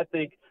 yards. So I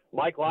think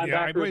Mike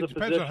linebacker is a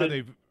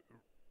position.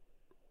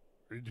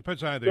 It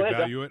depends on how they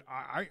value it.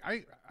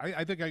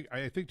 I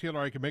think Taylor,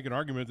 I can make an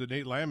argument that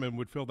Nate Landman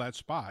would fill that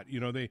spot.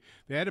 You know, they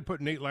had to put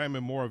Nate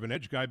Landman more of an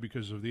edge guy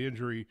because of the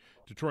injury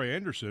to Troy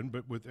Anderson.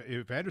 But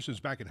if Anderson's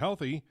back and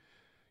healthy,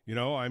 you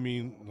know, I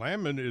mean,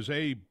 Landman is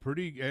a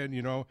pretty, and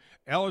you know,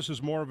 Ellis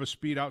is more of a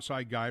speed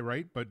outside guy,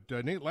 right? But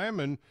Nate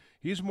Landman,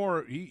 he's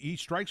more. He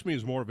strikes me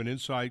as more of an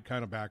inside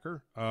kind of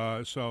backer.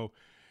 So,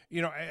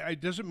 you know,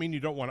 it doesn't mean you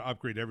don't want to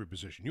upgrade every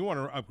position. You want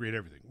to upgrade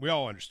everything. We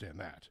all understand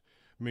that.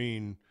 I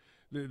mean.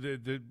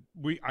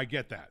 I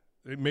get that.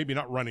 Maybe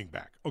not running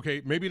back.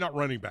 Okay, maybe not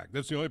running back.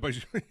 That's the only place,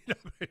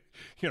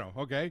 you know,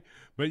 okay?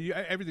 But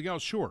everything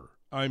else, sure.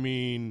 I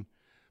mean,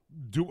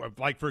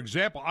 for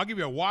example, I'll give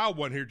you a wild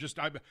one here.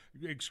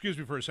 Excuse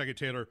me for a second,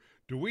 Taylor.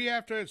 Do we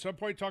have to at some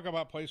point talk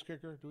about place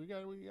kicker? We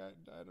got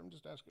I'm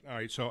just asking. All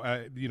right, so,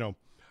 you know,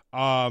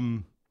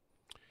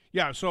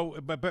 yeah, so,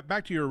 but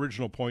back to your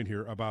original point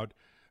here about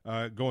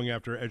going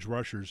after edge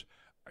rushers.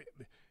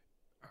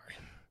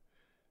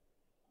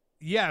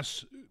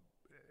 Yes,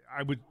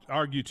 I would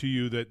argue to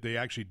you that they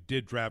actually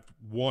did draft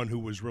one who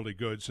was really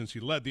good since he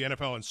led the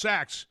NFL in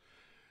sacks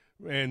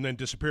and then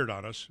disappeared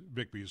on us,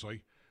 Vic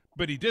Beasley.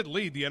 But he did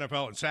lead the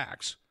NFL in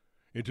sacks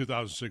in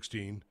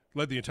 2016,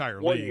 led the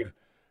entire league.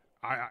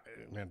 I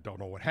don't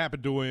know what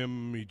happened to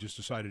him. He just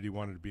decided he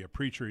wanted to be a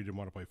preacher. He didn't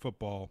want to play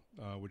football,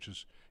 which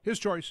is his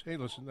choice. Hey,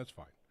 listen, that's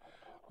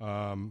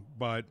fine.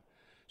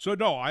 So,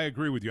 no, I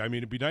agree with you. I mean,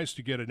 it'd be nice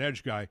to get an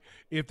edge guy.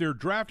 If they're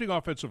drafting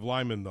offensive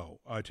linemen, though,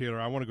 Taylor,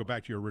 I want to go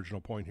back to your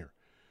original point here.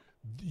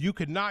 You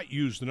could not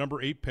use the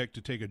number 8 pick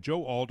to take a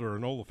Joe Alt or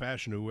an Ola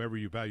Fashanu, whoever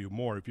you value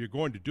more, if you're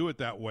going to do it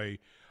that way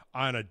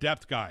on a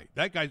depth guy.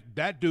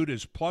 That dude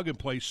is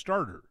plug-and-play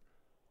starter,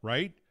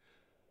 right?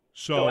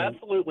 So no,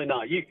 absolutely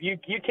not. You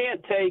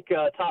can't take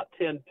a top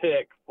 10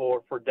 pick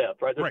for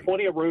depth, right? There's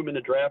plenty of room in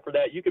the draft for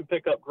that. You can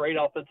pick up great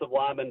offensive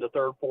linemen in the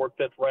 3rd, 4th,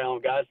 5th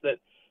round, guys that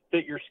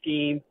fit your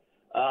scheme.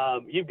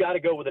 You've got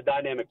to go with a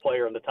dynamic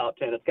player in the top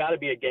 10. It's got to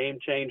be a game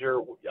changer,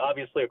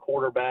 obviously a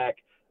quarterback.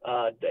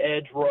 The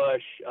edge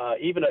rush,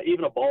 even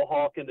a ball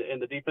hawk in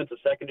the defensive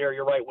secondary.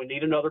 You're right. We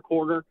need another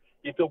corner.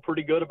 You feel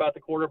pretty good about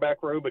the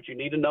quarterback room, but you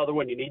need another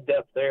one. You need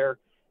depth there,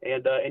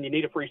 and you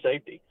need a free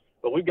safety.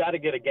 But we've got to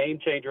get a game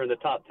changer in the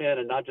top 10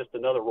 and not just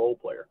another role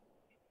player.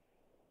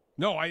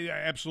 No, I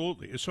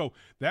absolutely. So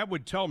that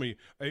would tell me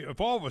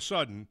if all of a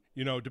sudden,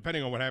 you know,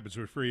 depending on what happens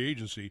with free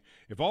agency,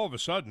 if all of a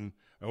sudden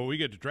we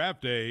get to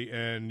draft day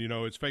and, you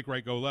know, it's fake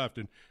right, go left,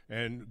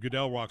 and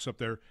Goodell walks up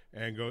there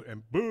and go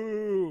and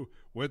boo,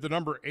 with the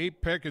number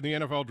 8 pick in the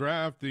NFL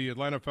draft, the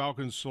Atlanta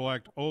Falcons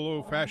select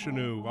Olo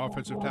Fashanu,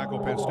 offensive tackle,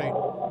 Penn State.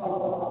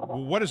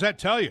 Well, what does that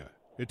tell you?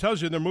 It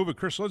tells you they're moving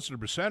Chris Lindstrom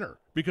to center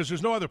because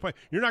there's no other play.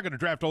 You're not going to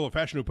draft Olo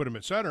Fashanu, put him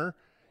at center.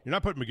 You're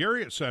not putting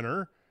McGarry at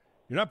center.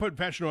 You're not putting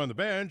Fashanu on the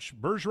bench.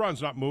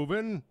 Bergeron's not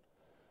moving.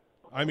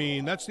 I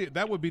mean,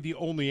 that would be the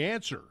only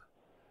answer.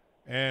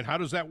 And how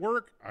does that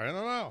work? I don't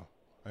know.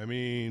 I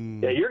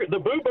mean, yeah, the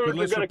boo birds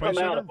are going to come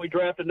out if we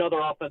draft another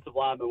offensive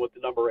lineman with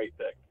the number 8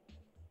 pick.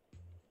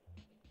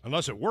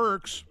 Unless it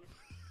works.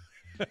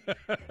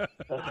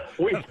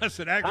 Unless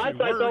it actually works.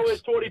 Hindsight's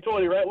always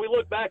 20/20, right? We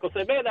look back, we'll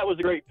say, "Man, that was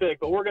a great pick,"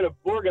 but we're gonna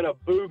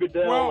boo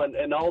Goodell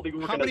and all the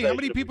organizations. How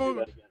many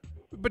people?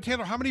 But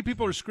Taylor, how many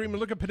people are screaming,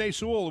 look at Penei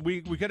Sewell,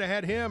 we could have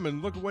had him,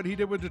 and look at what he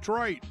did with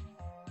Detroit.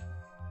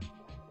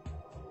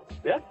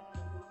 Yeah.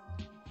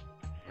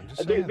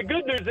 The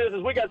good news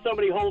is we got so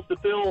many holes to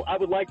fill. I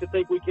would like to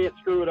think we can't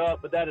screw it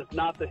up, but that is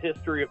not the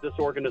history of this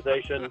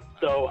organization.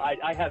 So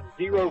I have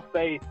zero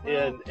faith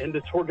in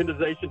this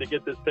organization to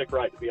get this pick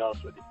right, to be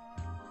honest with you.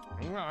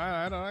 Well,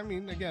 I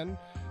mean, again,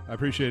 I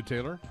appreciate it,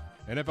 Taylor.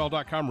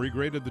 NFL.com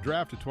regraded the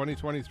draft of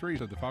 2023,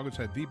 so the Falcons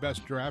had the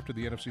best draft of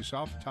the NFC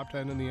South, top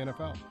 10 in the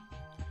NFL.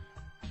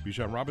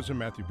 Bijan Robinson,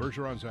 Matthew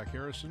Bergeron, Zach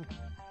Harrison,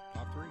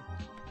 top 3.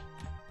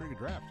 Pretty good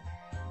draft.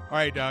 All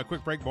right,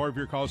 quick break. More of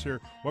your calls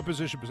here. What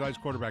position besides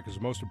quarterback is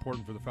most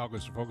important for the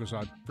Falcons to focus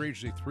on? Free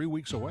agency 3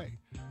 weeks away.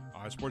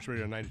 Sports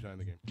Radio 99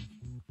 The Game.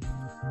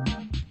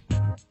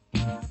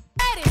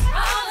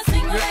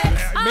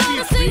 Maybe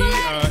it's me,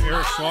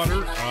 Eric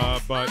Slaughter,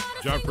 but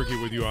John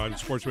Fricke with you on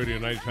Sports Radio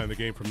 99 The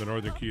Game from the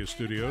Northern Kia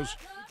Studios,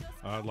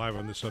 live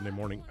on this Sunday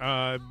morning.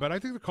 But I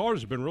think the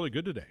callers have been really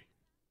good today.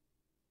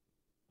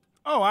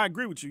 Oh, I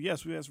agree with you.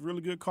 Yes, we have some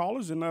really good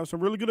callers and some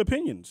really good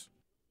opinions.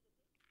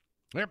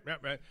 Yep.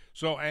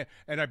 So,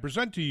 and I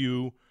present to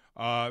you,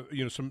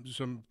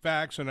 some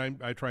facts, and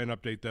I try and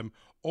update them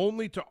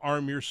only to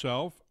arm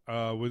yourself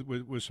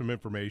with some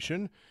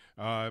information,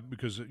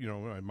 because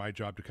my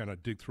job to kind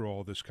of dig through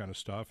all this kind of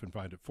stuff and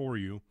find it for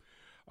you.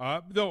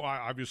 Though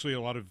obviously a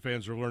lot of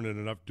fans are learning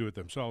enough to do it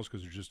themselves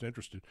because they're just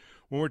interested.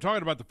 When we're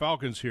talking about the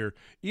Falcons here,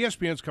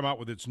 ESPN's come out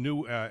with its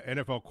new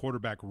NFL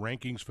quarterback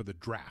rankings for the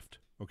draft.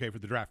 Okay, for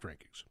the draft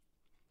rankings,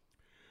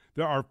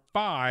 there are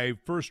 5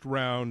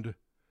 first-round.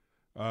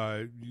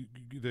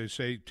 They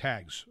say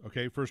tags,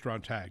 okay?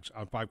 First-round tags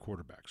on 5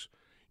 quarterbacks.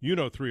 You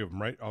know 3 of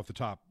them, right? Off the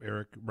top,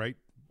 Eric, right?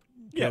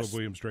 Yes. Caleb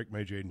Williams, Drake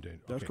May, Jaden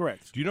Daniels. That's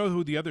correct. Do you know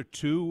who the other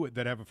 2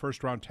 that have a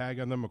first-round tag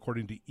on them,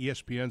 according to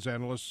ESPN's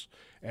analysts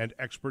and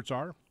experts,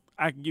 are?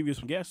 I can give you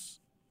some guess.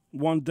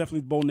 One,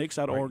 definitely Bo Nix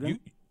out of Oregon.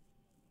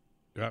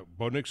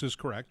 Bo Nix is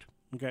correct.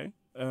 Okay.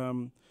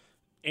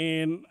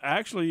 And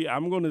actually,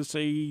 I'm going to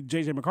say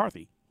J.J.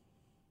 McCarthy.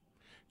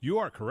 You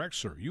are correct,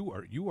 sir. You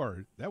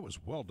are. That was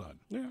well done.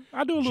 Yeah,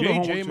 I do a little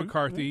homework J.J. too.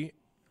 McCarthy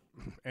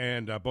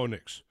and Bo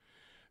Nix.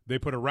 They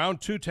put a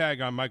round 2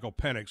 tag on Michael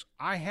Penix.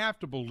 I have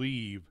to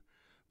believe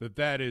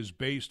that is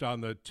based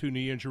on the 2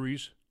 knee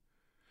injuries.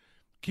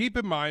 Keep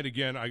in mind,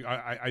 again,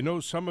 I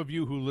know some of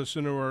you who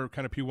listen or are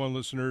kind of P1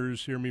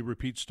 listeners hear me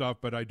repeat stuff,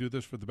 but I do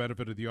this for the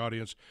benefit of the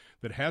audience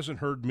that hasn't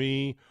heard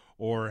me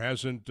or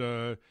hasn't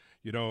heard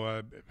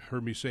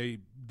me say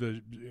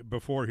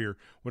before here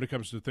when it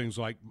comes to things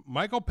like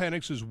Michael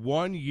Penix is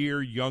 1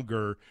 year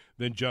younger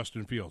than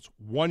Justin Fields.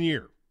 1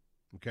 year,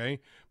 okay?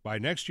 By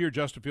next year,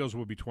 Justin Fields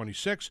will be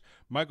 26.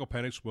 Michael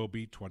Penix will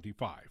be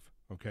 25,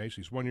 okay? So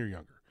he's 1 year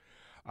younger.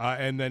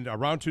 And then a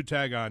round 2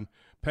 tag on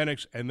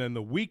Penix, and then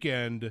the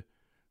weekend,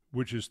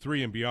 which is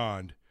 3 and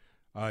beyond,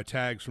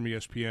 tags from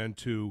ESPN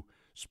to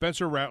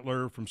Spencer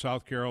Rattler from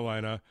South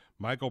Carolina,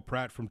 Michael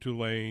Pratt from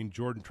Tulane,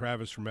 Jordan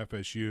Travis from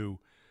FSU,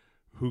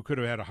 who could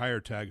have had a higher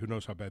tag. Who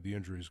knows how bad the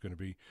injury is going to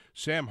be.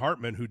 Sam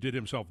Hartman, who did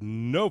himself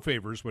no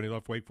favors when he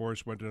left Wake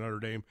Forest, went to Notre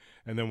Dame,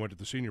 and then went to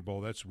the Senior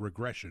Bowl. That's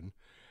regression.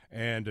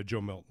 And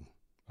Joe Milton.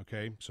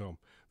 Okay, so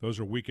those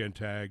are weekend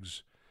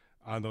tags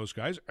on those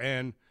guys.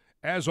 And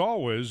as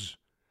always,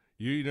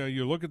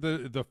 you look at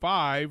the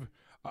 5.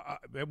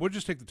 We'll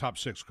just take the top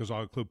 6 because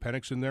I'll include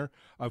Penix in there.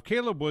 Of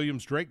Caleb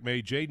Williams, Drake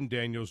May, Jaden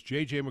Daniels,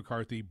 J.J.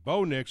 McCarthy,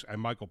 Bo Nix, and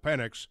Michael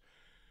Penix.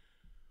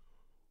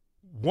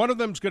 One of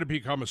them is going to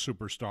become a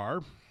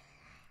superstar.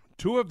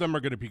 2 of them are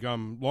going to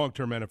become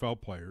long-term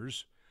NFL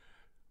players.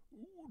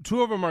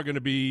 2 of them are going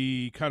to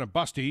be kind of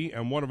busty,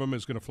 and one of them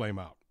is going to flame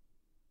out.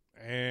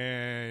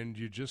 And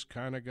you just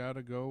kind of got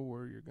to go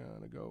where you're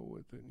going to go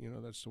with it.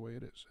 That's the way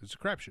it is. It's a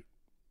crapshoot.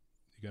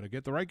 You got to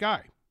get the right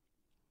guy.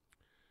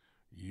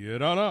 You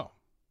don't know.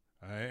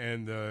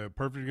 And the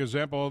perfect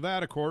example of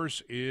that, of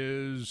course,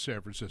 is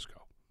San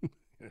Francisco.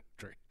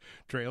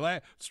 Trey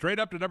Lance, straight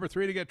up to number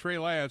 3 to get Trey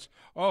Lance.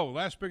 Oh,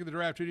 last pick of the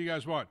draft. Who do you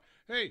guys want?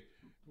 Hey,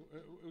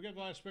 we got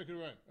the last pick of the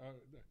draft.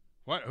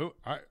 What? Who?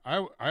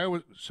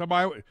 Iowa.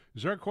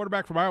 Is there a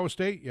quarterback from Iowa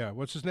State? Yeah.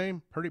 What's his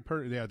name? Purdy.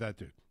 Yeah, that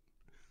dude.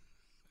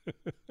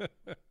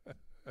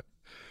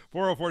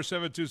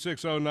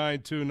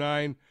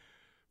 404-726-0929.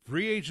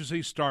 Free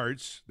agency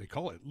starts. They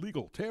call it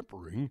legal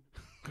tampering.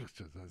 That's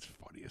the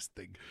funniest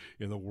thing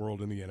in the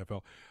world in the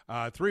NFL.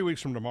 3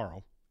 weeks from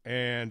tomorrow.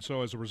 And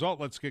so as a result,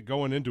 let's get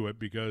going into it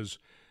because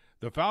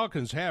the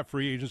Falcons have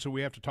free agents that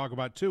we have to talk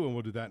about too, and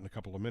we'll do that in a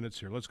couple of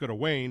minutes here. Let's go to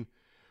Wayne.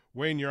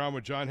 Wayne, you're on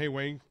with John. Hey,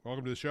 Wayne,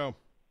 welcome to the show.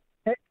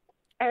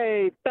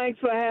 Hey, thanks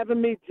for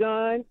having me,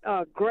 John.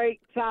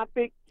 Great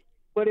topic.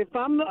 But if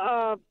I'm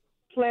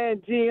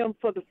playing GM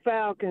for the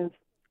Falcons,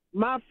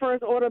 my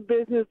first order of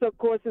business, of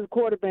course, is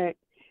quarterback.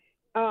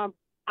 I'm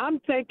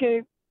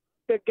taking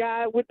the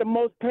guy with the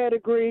most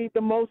pedigree,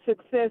 the most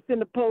success in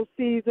the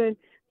postseason.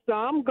 So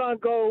I'm going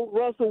to go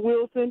Russell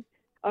Wilson,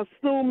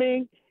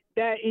 assuming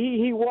that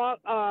he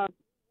walked,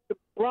 the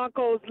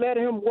Broncos let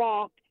him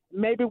walk.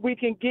 Maybe we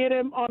can get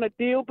him on a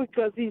deal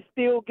because he's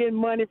still getting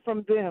money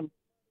from them.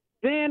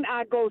 then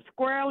I go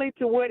squarely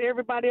to what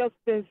everybody else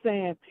has been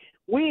saying.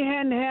 We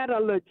hadn't had a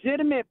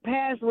legitimate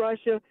pass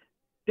rusher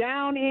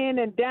down in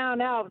and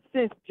down out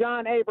since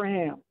John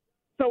Abraham.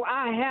 So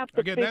I have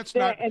to Again, fix that's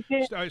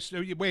that.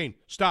 not. Wayne,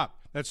 stop.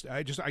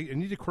 I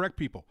need to correct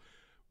people.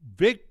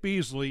 Vic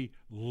Beasley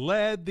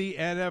led the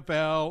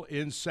NFL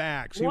in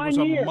sacks. He was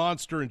a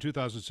monster in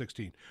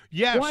 2016.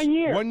 Yes, 1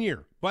 year. 1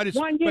 year. But it's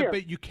 1 year.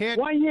 But you can't.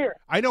 1 year.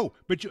 I know,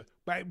 but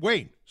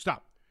Wayne,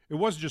 stop. It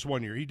wasn't just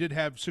 1 year. He did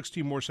have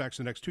 16 more sacks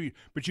the next 2 years.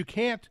 But you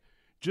can't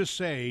just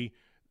say,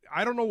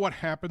 I don't know what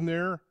happened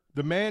there.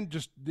 The man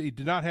he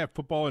did not have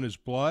football in his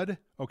blood.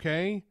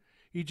 Okay,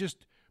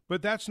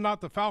 but that's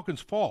not the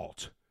Falcons'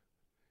 fault.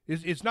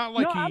 It's not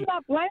like I'm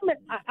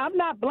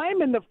not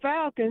blaming the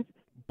Falcons.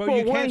 But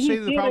you can't say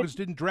the Falcons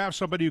didn't draft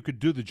somebody who could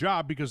do the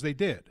job, because they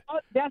did.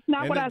 That's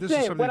not what I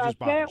said.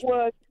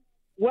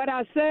 What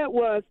I said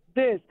was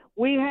this: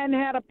 we hadn't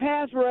had a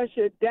pass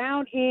rusher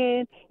down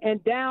in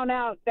and down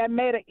out that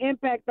made an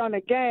impact on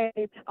the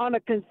game on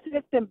a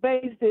consistent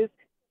basis.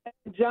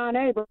 John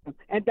Abraham,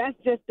 and that's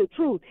just the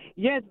truth.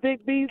 Yes,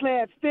 Vic Beasley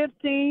had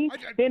 15,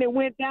 then it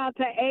went down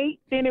to 8,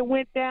 then it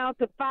went down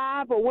to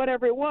 5, or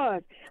whatever it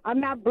was. I'm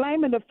not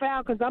blaming the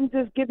Falcons. I'm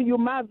just giving you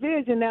my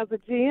vision as a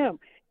GM.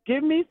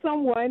 Give me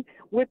someone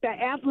with the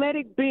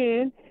athletic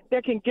bend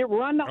that can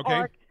run the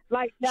arc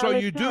like Dallas So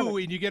you Turner. do,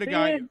 and you get a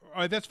guy.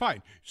 That's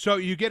fine. So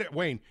you get it,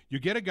 Wayne. You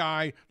get a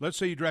guy. Let's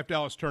say you draft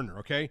Dallas Turner,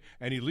 okay,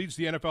 and he leads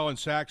the NFL in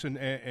sacks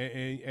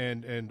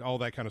and all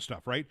that kind of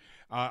stuff, right?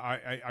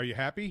 Are you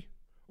happy?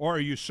 Or are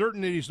you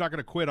certain that he's not going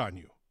to quit on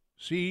you?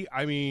 See,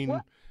 I mean,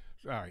 all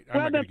right.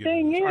 The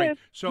thing is,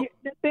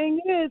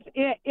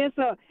 it's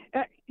the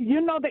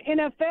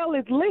NFL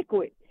is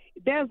liquid.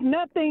 There's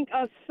nothing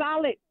a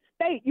solid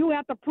state. You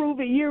have to prove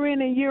it year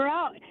in and year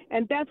out,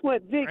 and that's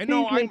what Vic. I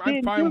know. I'm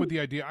fine with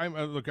the idea.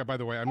 Look. By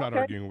the way, I'm not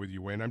arguing with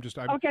you, Wayne. No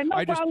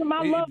problem.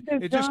 I love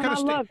this, John. I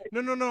love it.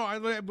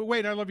 No. But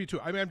Wayne, I love you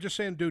too. I mean, I'm just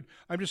saying, dude.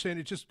 I'm just saying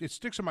it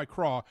sticks in my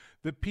craw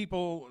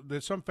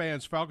that some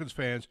fans, Falcons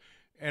fans.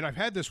 And I've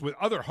had this with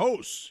other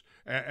hosts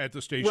at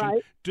the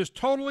station, just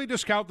totally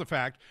discount the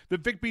fact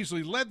that Vic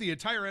Beasley led the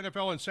entire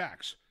NFL in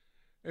sacks,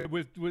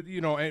 with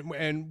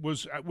and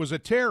was a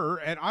terror.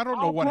 And I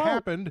don't know what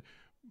happened.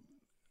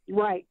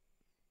 Right.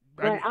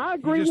 I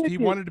agree with you. He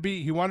wanted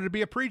to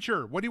be a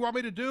preacher. What do you want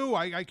me to do?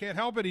 I can't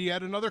help it. He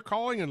had another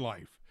calling in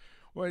life.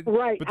 Well,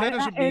 right. But that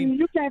doesn't mean. And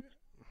you can't.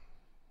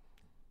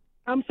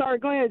 I'm sorry.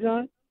 Go ahead,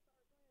 John.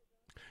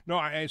 No,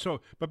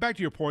 but back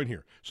to your point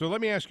here. So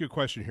let me ask you a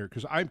question here,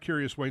 because I'm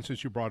curious, Wayne,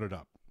 since you brought it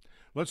up.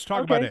 Let's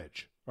talk about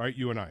edge, all right,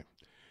 you and I.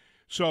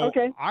 So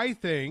I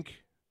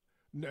think,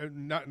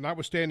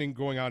 notwithstanding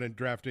going out and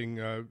drafting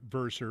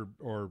Verse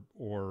or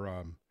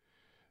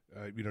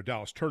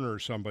Dallas Turner or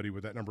somebody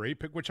with that number 8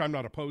 pick, which I'm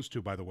not opposed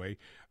to, by the way.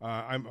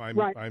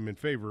 I'm in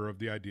favor of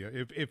the idea.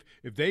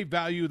 If they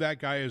value that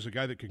guy as a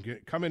guy that can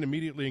come in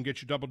immediately and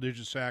get you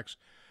double-digit sacks,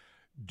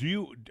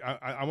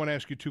 I want to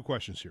ask you two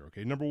questions here,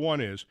 okay? Number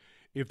one is,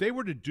 if they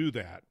were to do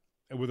that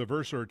with a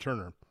Verse or a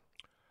Turner,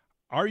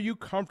 are you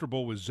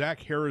comfortable with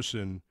Zach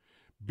Harrison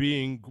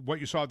being what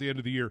you saw at the end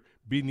of the year,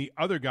 being the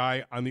other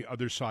guy on the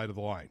other side of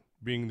the line,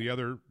 being the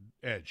other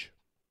edge?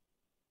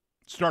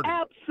 Starting.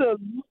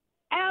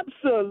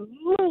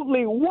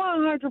 Absolutely,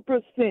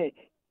 100%.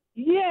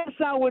 Yes,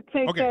 I would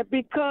take that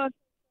because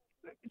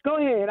 – go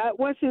ahead.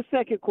 What's your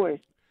second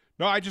question?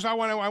 No, I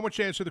want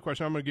you to answer the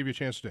question. I'm going to give you a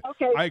chance to.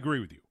 Okay. I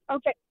agree with you.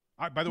 Okay.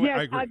 By the way,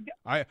 I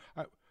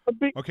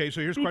agree. Okay,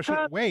 so here's the question.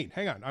 Wayne,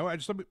 hang on.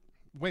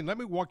 Wayne, let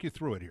me walk you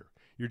through it here.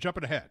 You're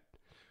jumping ahead.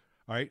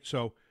 All right,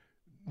 so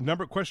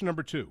question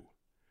number 2.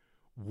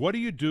 What do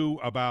you do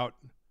about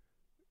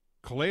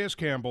Calais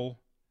Campbell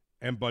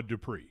and Bud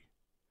Dupree?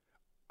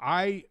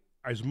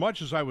 As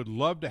much as I would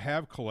love to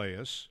have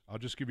Calais, I'll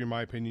just give you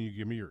my opinion, you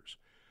give me yours.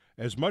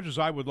 As much as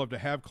I would love to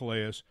have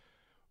Calais,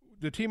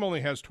 the team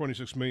only has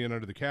 $26 million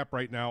under the cap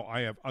right now.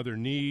 I have other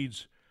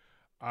needs.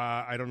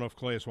 I don't know if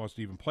Calais wants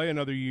to even play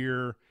another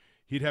year.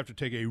 He'd have to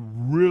take a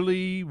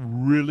really,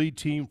 really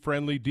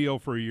team-friendly deal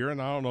for a year,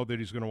 and I don't know that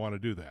he's going to want to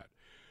do that.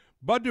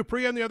 Bud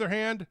Dupree, on the other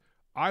hand,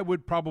 I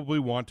would probably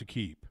want to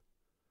keep.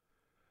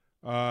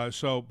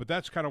 But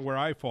that's kind of where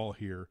I fall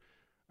here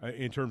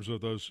in terms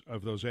of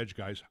those edge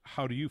guys.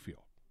 How do you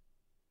feel?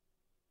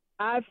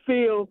 I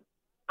feel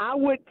I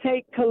would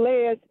take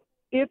Calais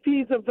if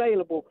he's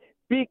available,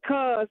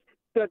 because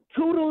the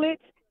tutelage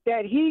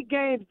that he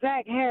gave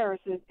Zach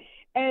Harrison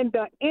and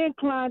the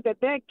incline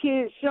that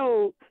kid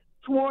showed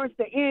towards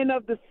the end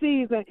of the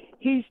season,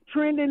 he's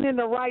trending in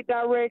the right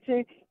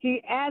direction.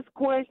 He asked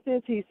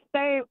questions. He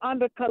stayed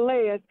under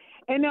Calais.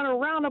 And in a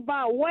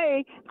roundabout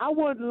way, I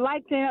would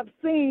like to have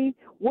seen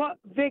what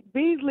Vic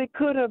Beasley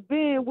could have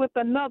been with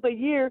another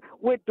year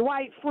with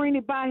Dwight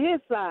Freeney by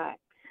his side.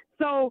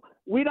 So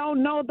we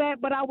don't know that,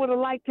 but I would have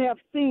liked to have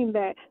seen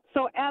that.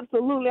 So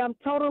absolutely, I'm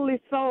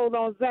totally sold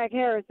on Zach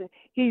Harrison.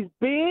 He's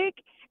big,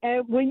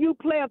 and when you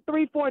play a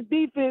 3-4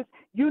 defense,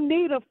 you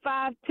need a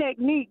 5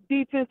 technique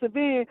defensive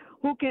end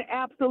who can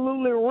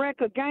absolutely wreck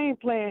a game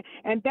plan,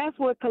 and that's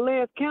what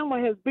Calais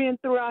Campbell has been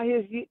throughout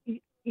his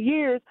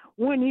years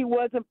when he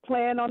wasn't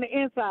playing on the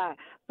inside.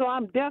 So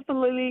I'm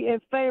definitely in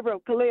favor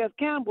of Calais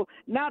Campbell.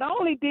 Not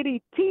only did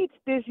he teach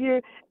this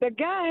year, the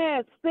guy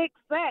had 6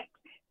 sacks,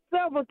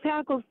 several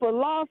tackles for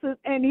losses,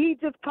 and he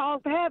just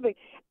caused havoc.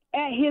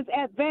 At his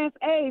advanced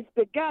age,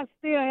 the guy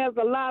still has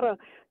a lot of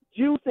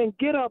juice and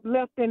get up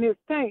left in his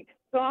tank.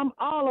 So I'm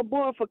all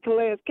aboard for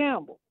Calais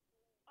Campbell.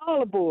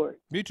 All aboard.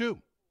 Me too.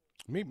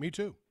 Me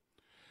too.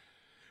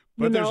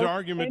 But there's an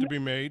argument to be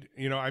made.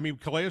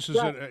 Calais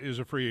is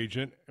a free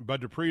agent.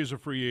 Bud Dupree is a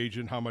free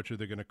agent. How much are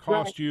they going to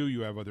cost you?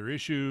 You have other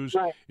issues.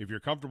 Right. If you're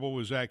comfortable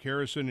with Zach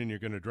Harrison and you're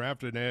going to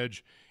draft an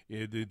edge,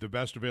 the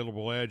best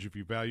available edge, if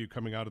you value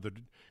coming out of the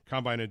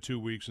combine in 2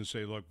 weeks and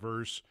say, look,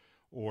 Verse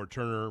or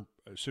Turner,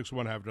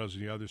 6'1", half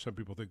dozen the other. Some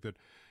people think that,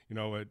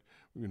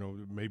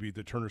 maybe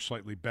the Turner's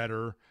slightly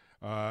better,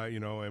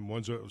 and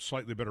one's a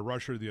slightly better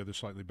rusher, the other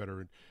slightly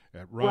better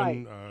at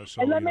run. Right.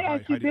 So and let me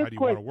ask you this how do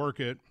you want to work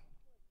it?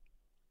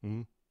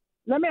 Mm-hmm.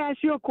 Let me ask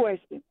you a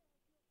question.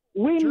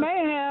 We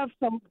may have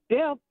some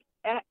depth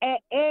at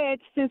edge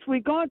since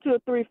we're going to a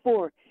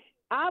 3-4.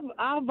 I've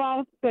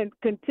often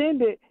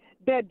contended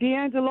that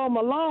D'Angelo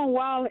Malone,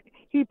 while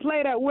he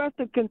played at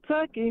Western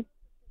Kentucky,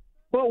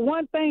 but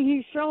one thing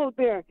he showed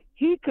there,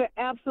 he could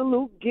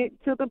absolutely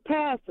get to the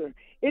passer.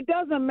 It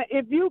doesn't matter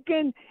if you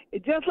can,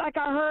 just like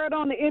I heard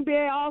on the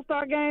NBA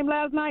All-Star game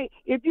last night,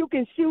 if you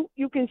can shoot,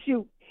 you can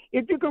shoot.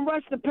 If you can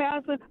rush the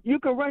passer, you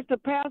can rush the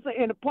passer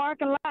in the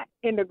parking lot,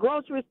 in the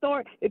grocery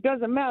store. It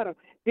doesn't matter.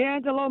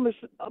 D'Angelo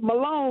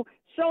Malone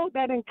showed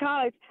that in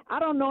college. I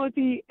don't know if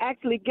he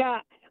actually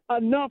got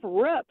enough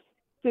reps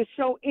to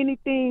show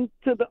anything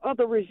to the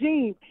other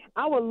regime.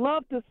 I would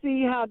love to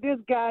see how this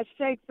guy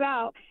shakes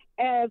out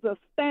as a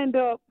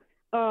stand-up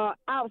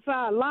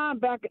outside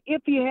linebacker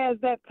if he has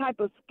that type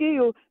of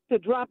skill to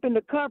drop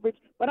into coverage.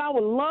 But I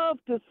would love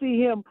to see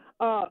him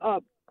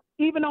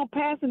even on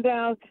passing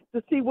downs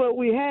to see what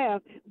we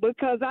have,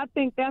 because I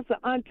think that's an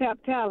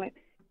untapped talent.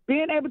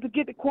 Being able to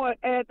get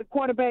at the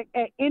quarterback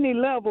at any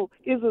level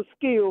is a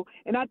skill,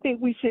 and I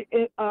think we should,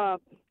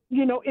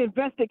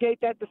 investigate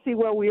that to see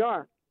where we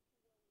are.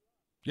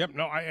 Yep.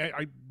 No,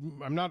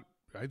 I'm not.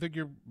 I think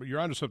you're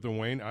onto something,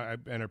 Wayne.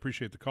 And I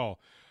appreciate the call.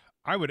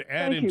 I would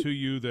add into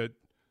you that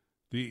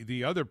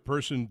the other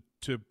person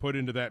to put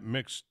into that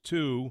mix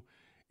too,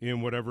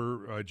 in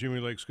whatever Jimmy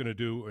Lake's going to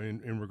do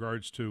in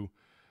regards to,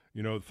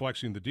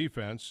 flexing the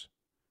defense,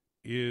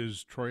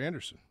 is Troy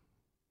Anderson.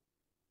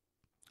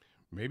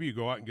 Maybe you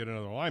go out and get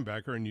another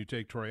linebacker and you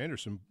take Troy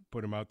Anderson,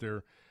 put him out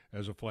there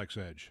as a flex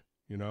edge,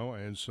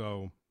 and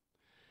so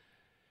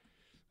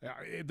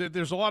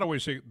there's a lot of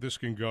ways this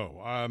can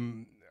go.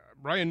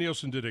 Ryan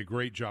Nielsen did a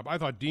great job. I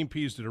thought Dean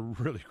Pease did a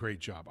really great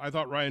job. I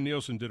thought Ryan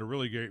Nielsen did a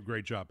really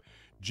great job.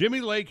 Jimmy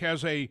Lake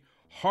has a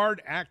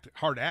hard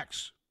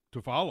axe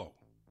to follow,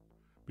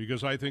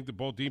 because I think that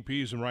both Dean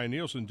Pease and Ryan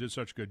Nielsen did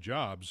such good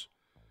jobs.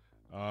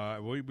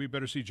 We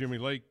better see Jimmy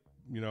Lake,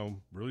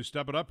 really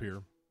step it up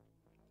here.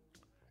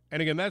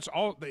 And again, that's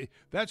all.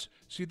 This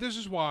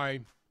is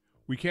why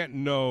we can't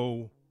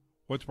know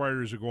what the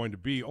priorities are going to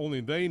be. Only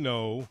they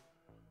know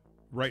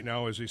right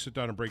now as they sit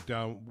down and break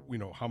down,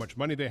 how much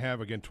money they have.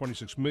 Again,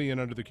 $26 million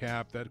under the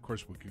cap. That, of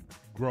course, would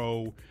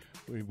grow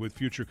with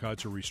future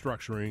cuts or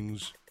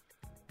restructurings.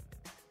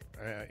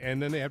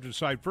 And then they have to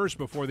decide first,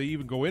 before they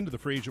even go into the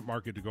free agent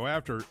market to go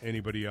after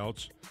anybody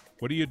else,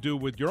 what do you do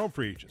with your own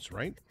free agents,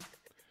 right?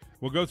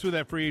 We'll go through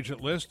that free agent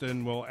list,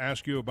 and we'll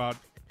ask you about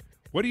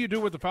what do you do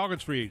with the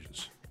Falcons free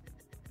agents.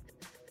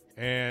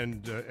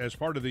 And as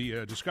part of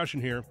the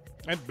discussion here,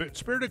 and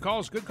spirited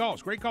calls, good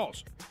calls, great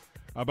calls,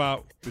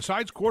 about,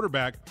 besides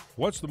quarterback,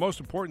 what's the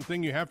most important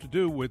thing you have to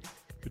do with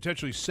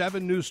potentially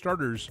 7 new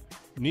starters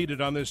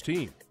needed on this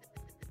team.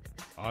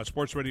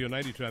 Sports Radio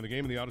 92 on the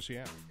Game and the Odyssey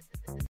app.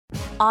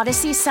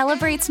 Odyssey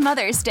celebrates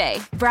Mother's Day,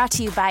 brought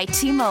to you by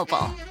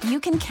T-Mobile. You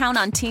can count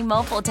on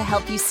T-Mobile to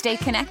help you stay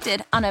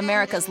connected on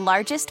America's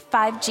largest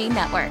 5G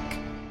network.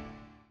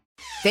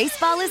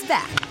 Baseball is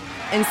back,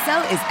 and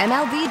so is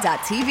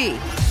MLB.tv.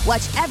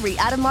 Watch every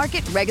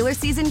out-of-market regular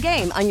season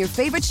game on your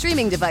favorite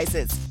streaming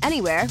devices,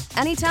 anywhere,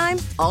 anytime,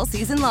 all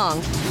season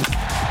long.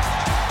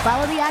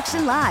 Follow the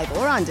action live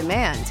or on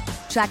demand.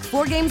 Track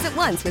 4 games at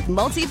once with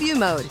multi-view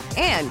mode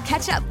and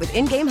catch up with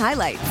in-game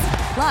highlights.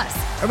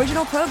 Plus,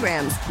 original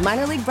programs,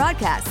 minor league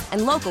broadcasts,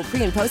 and local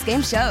pre- and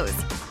post-game shows.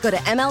 Go to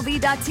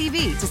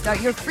MLB.tv to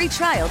start your free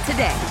trial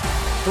today.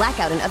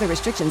 Blackout and other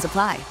restrictions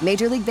apply.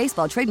 Major League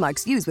Baseball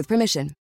trademarks used with permission.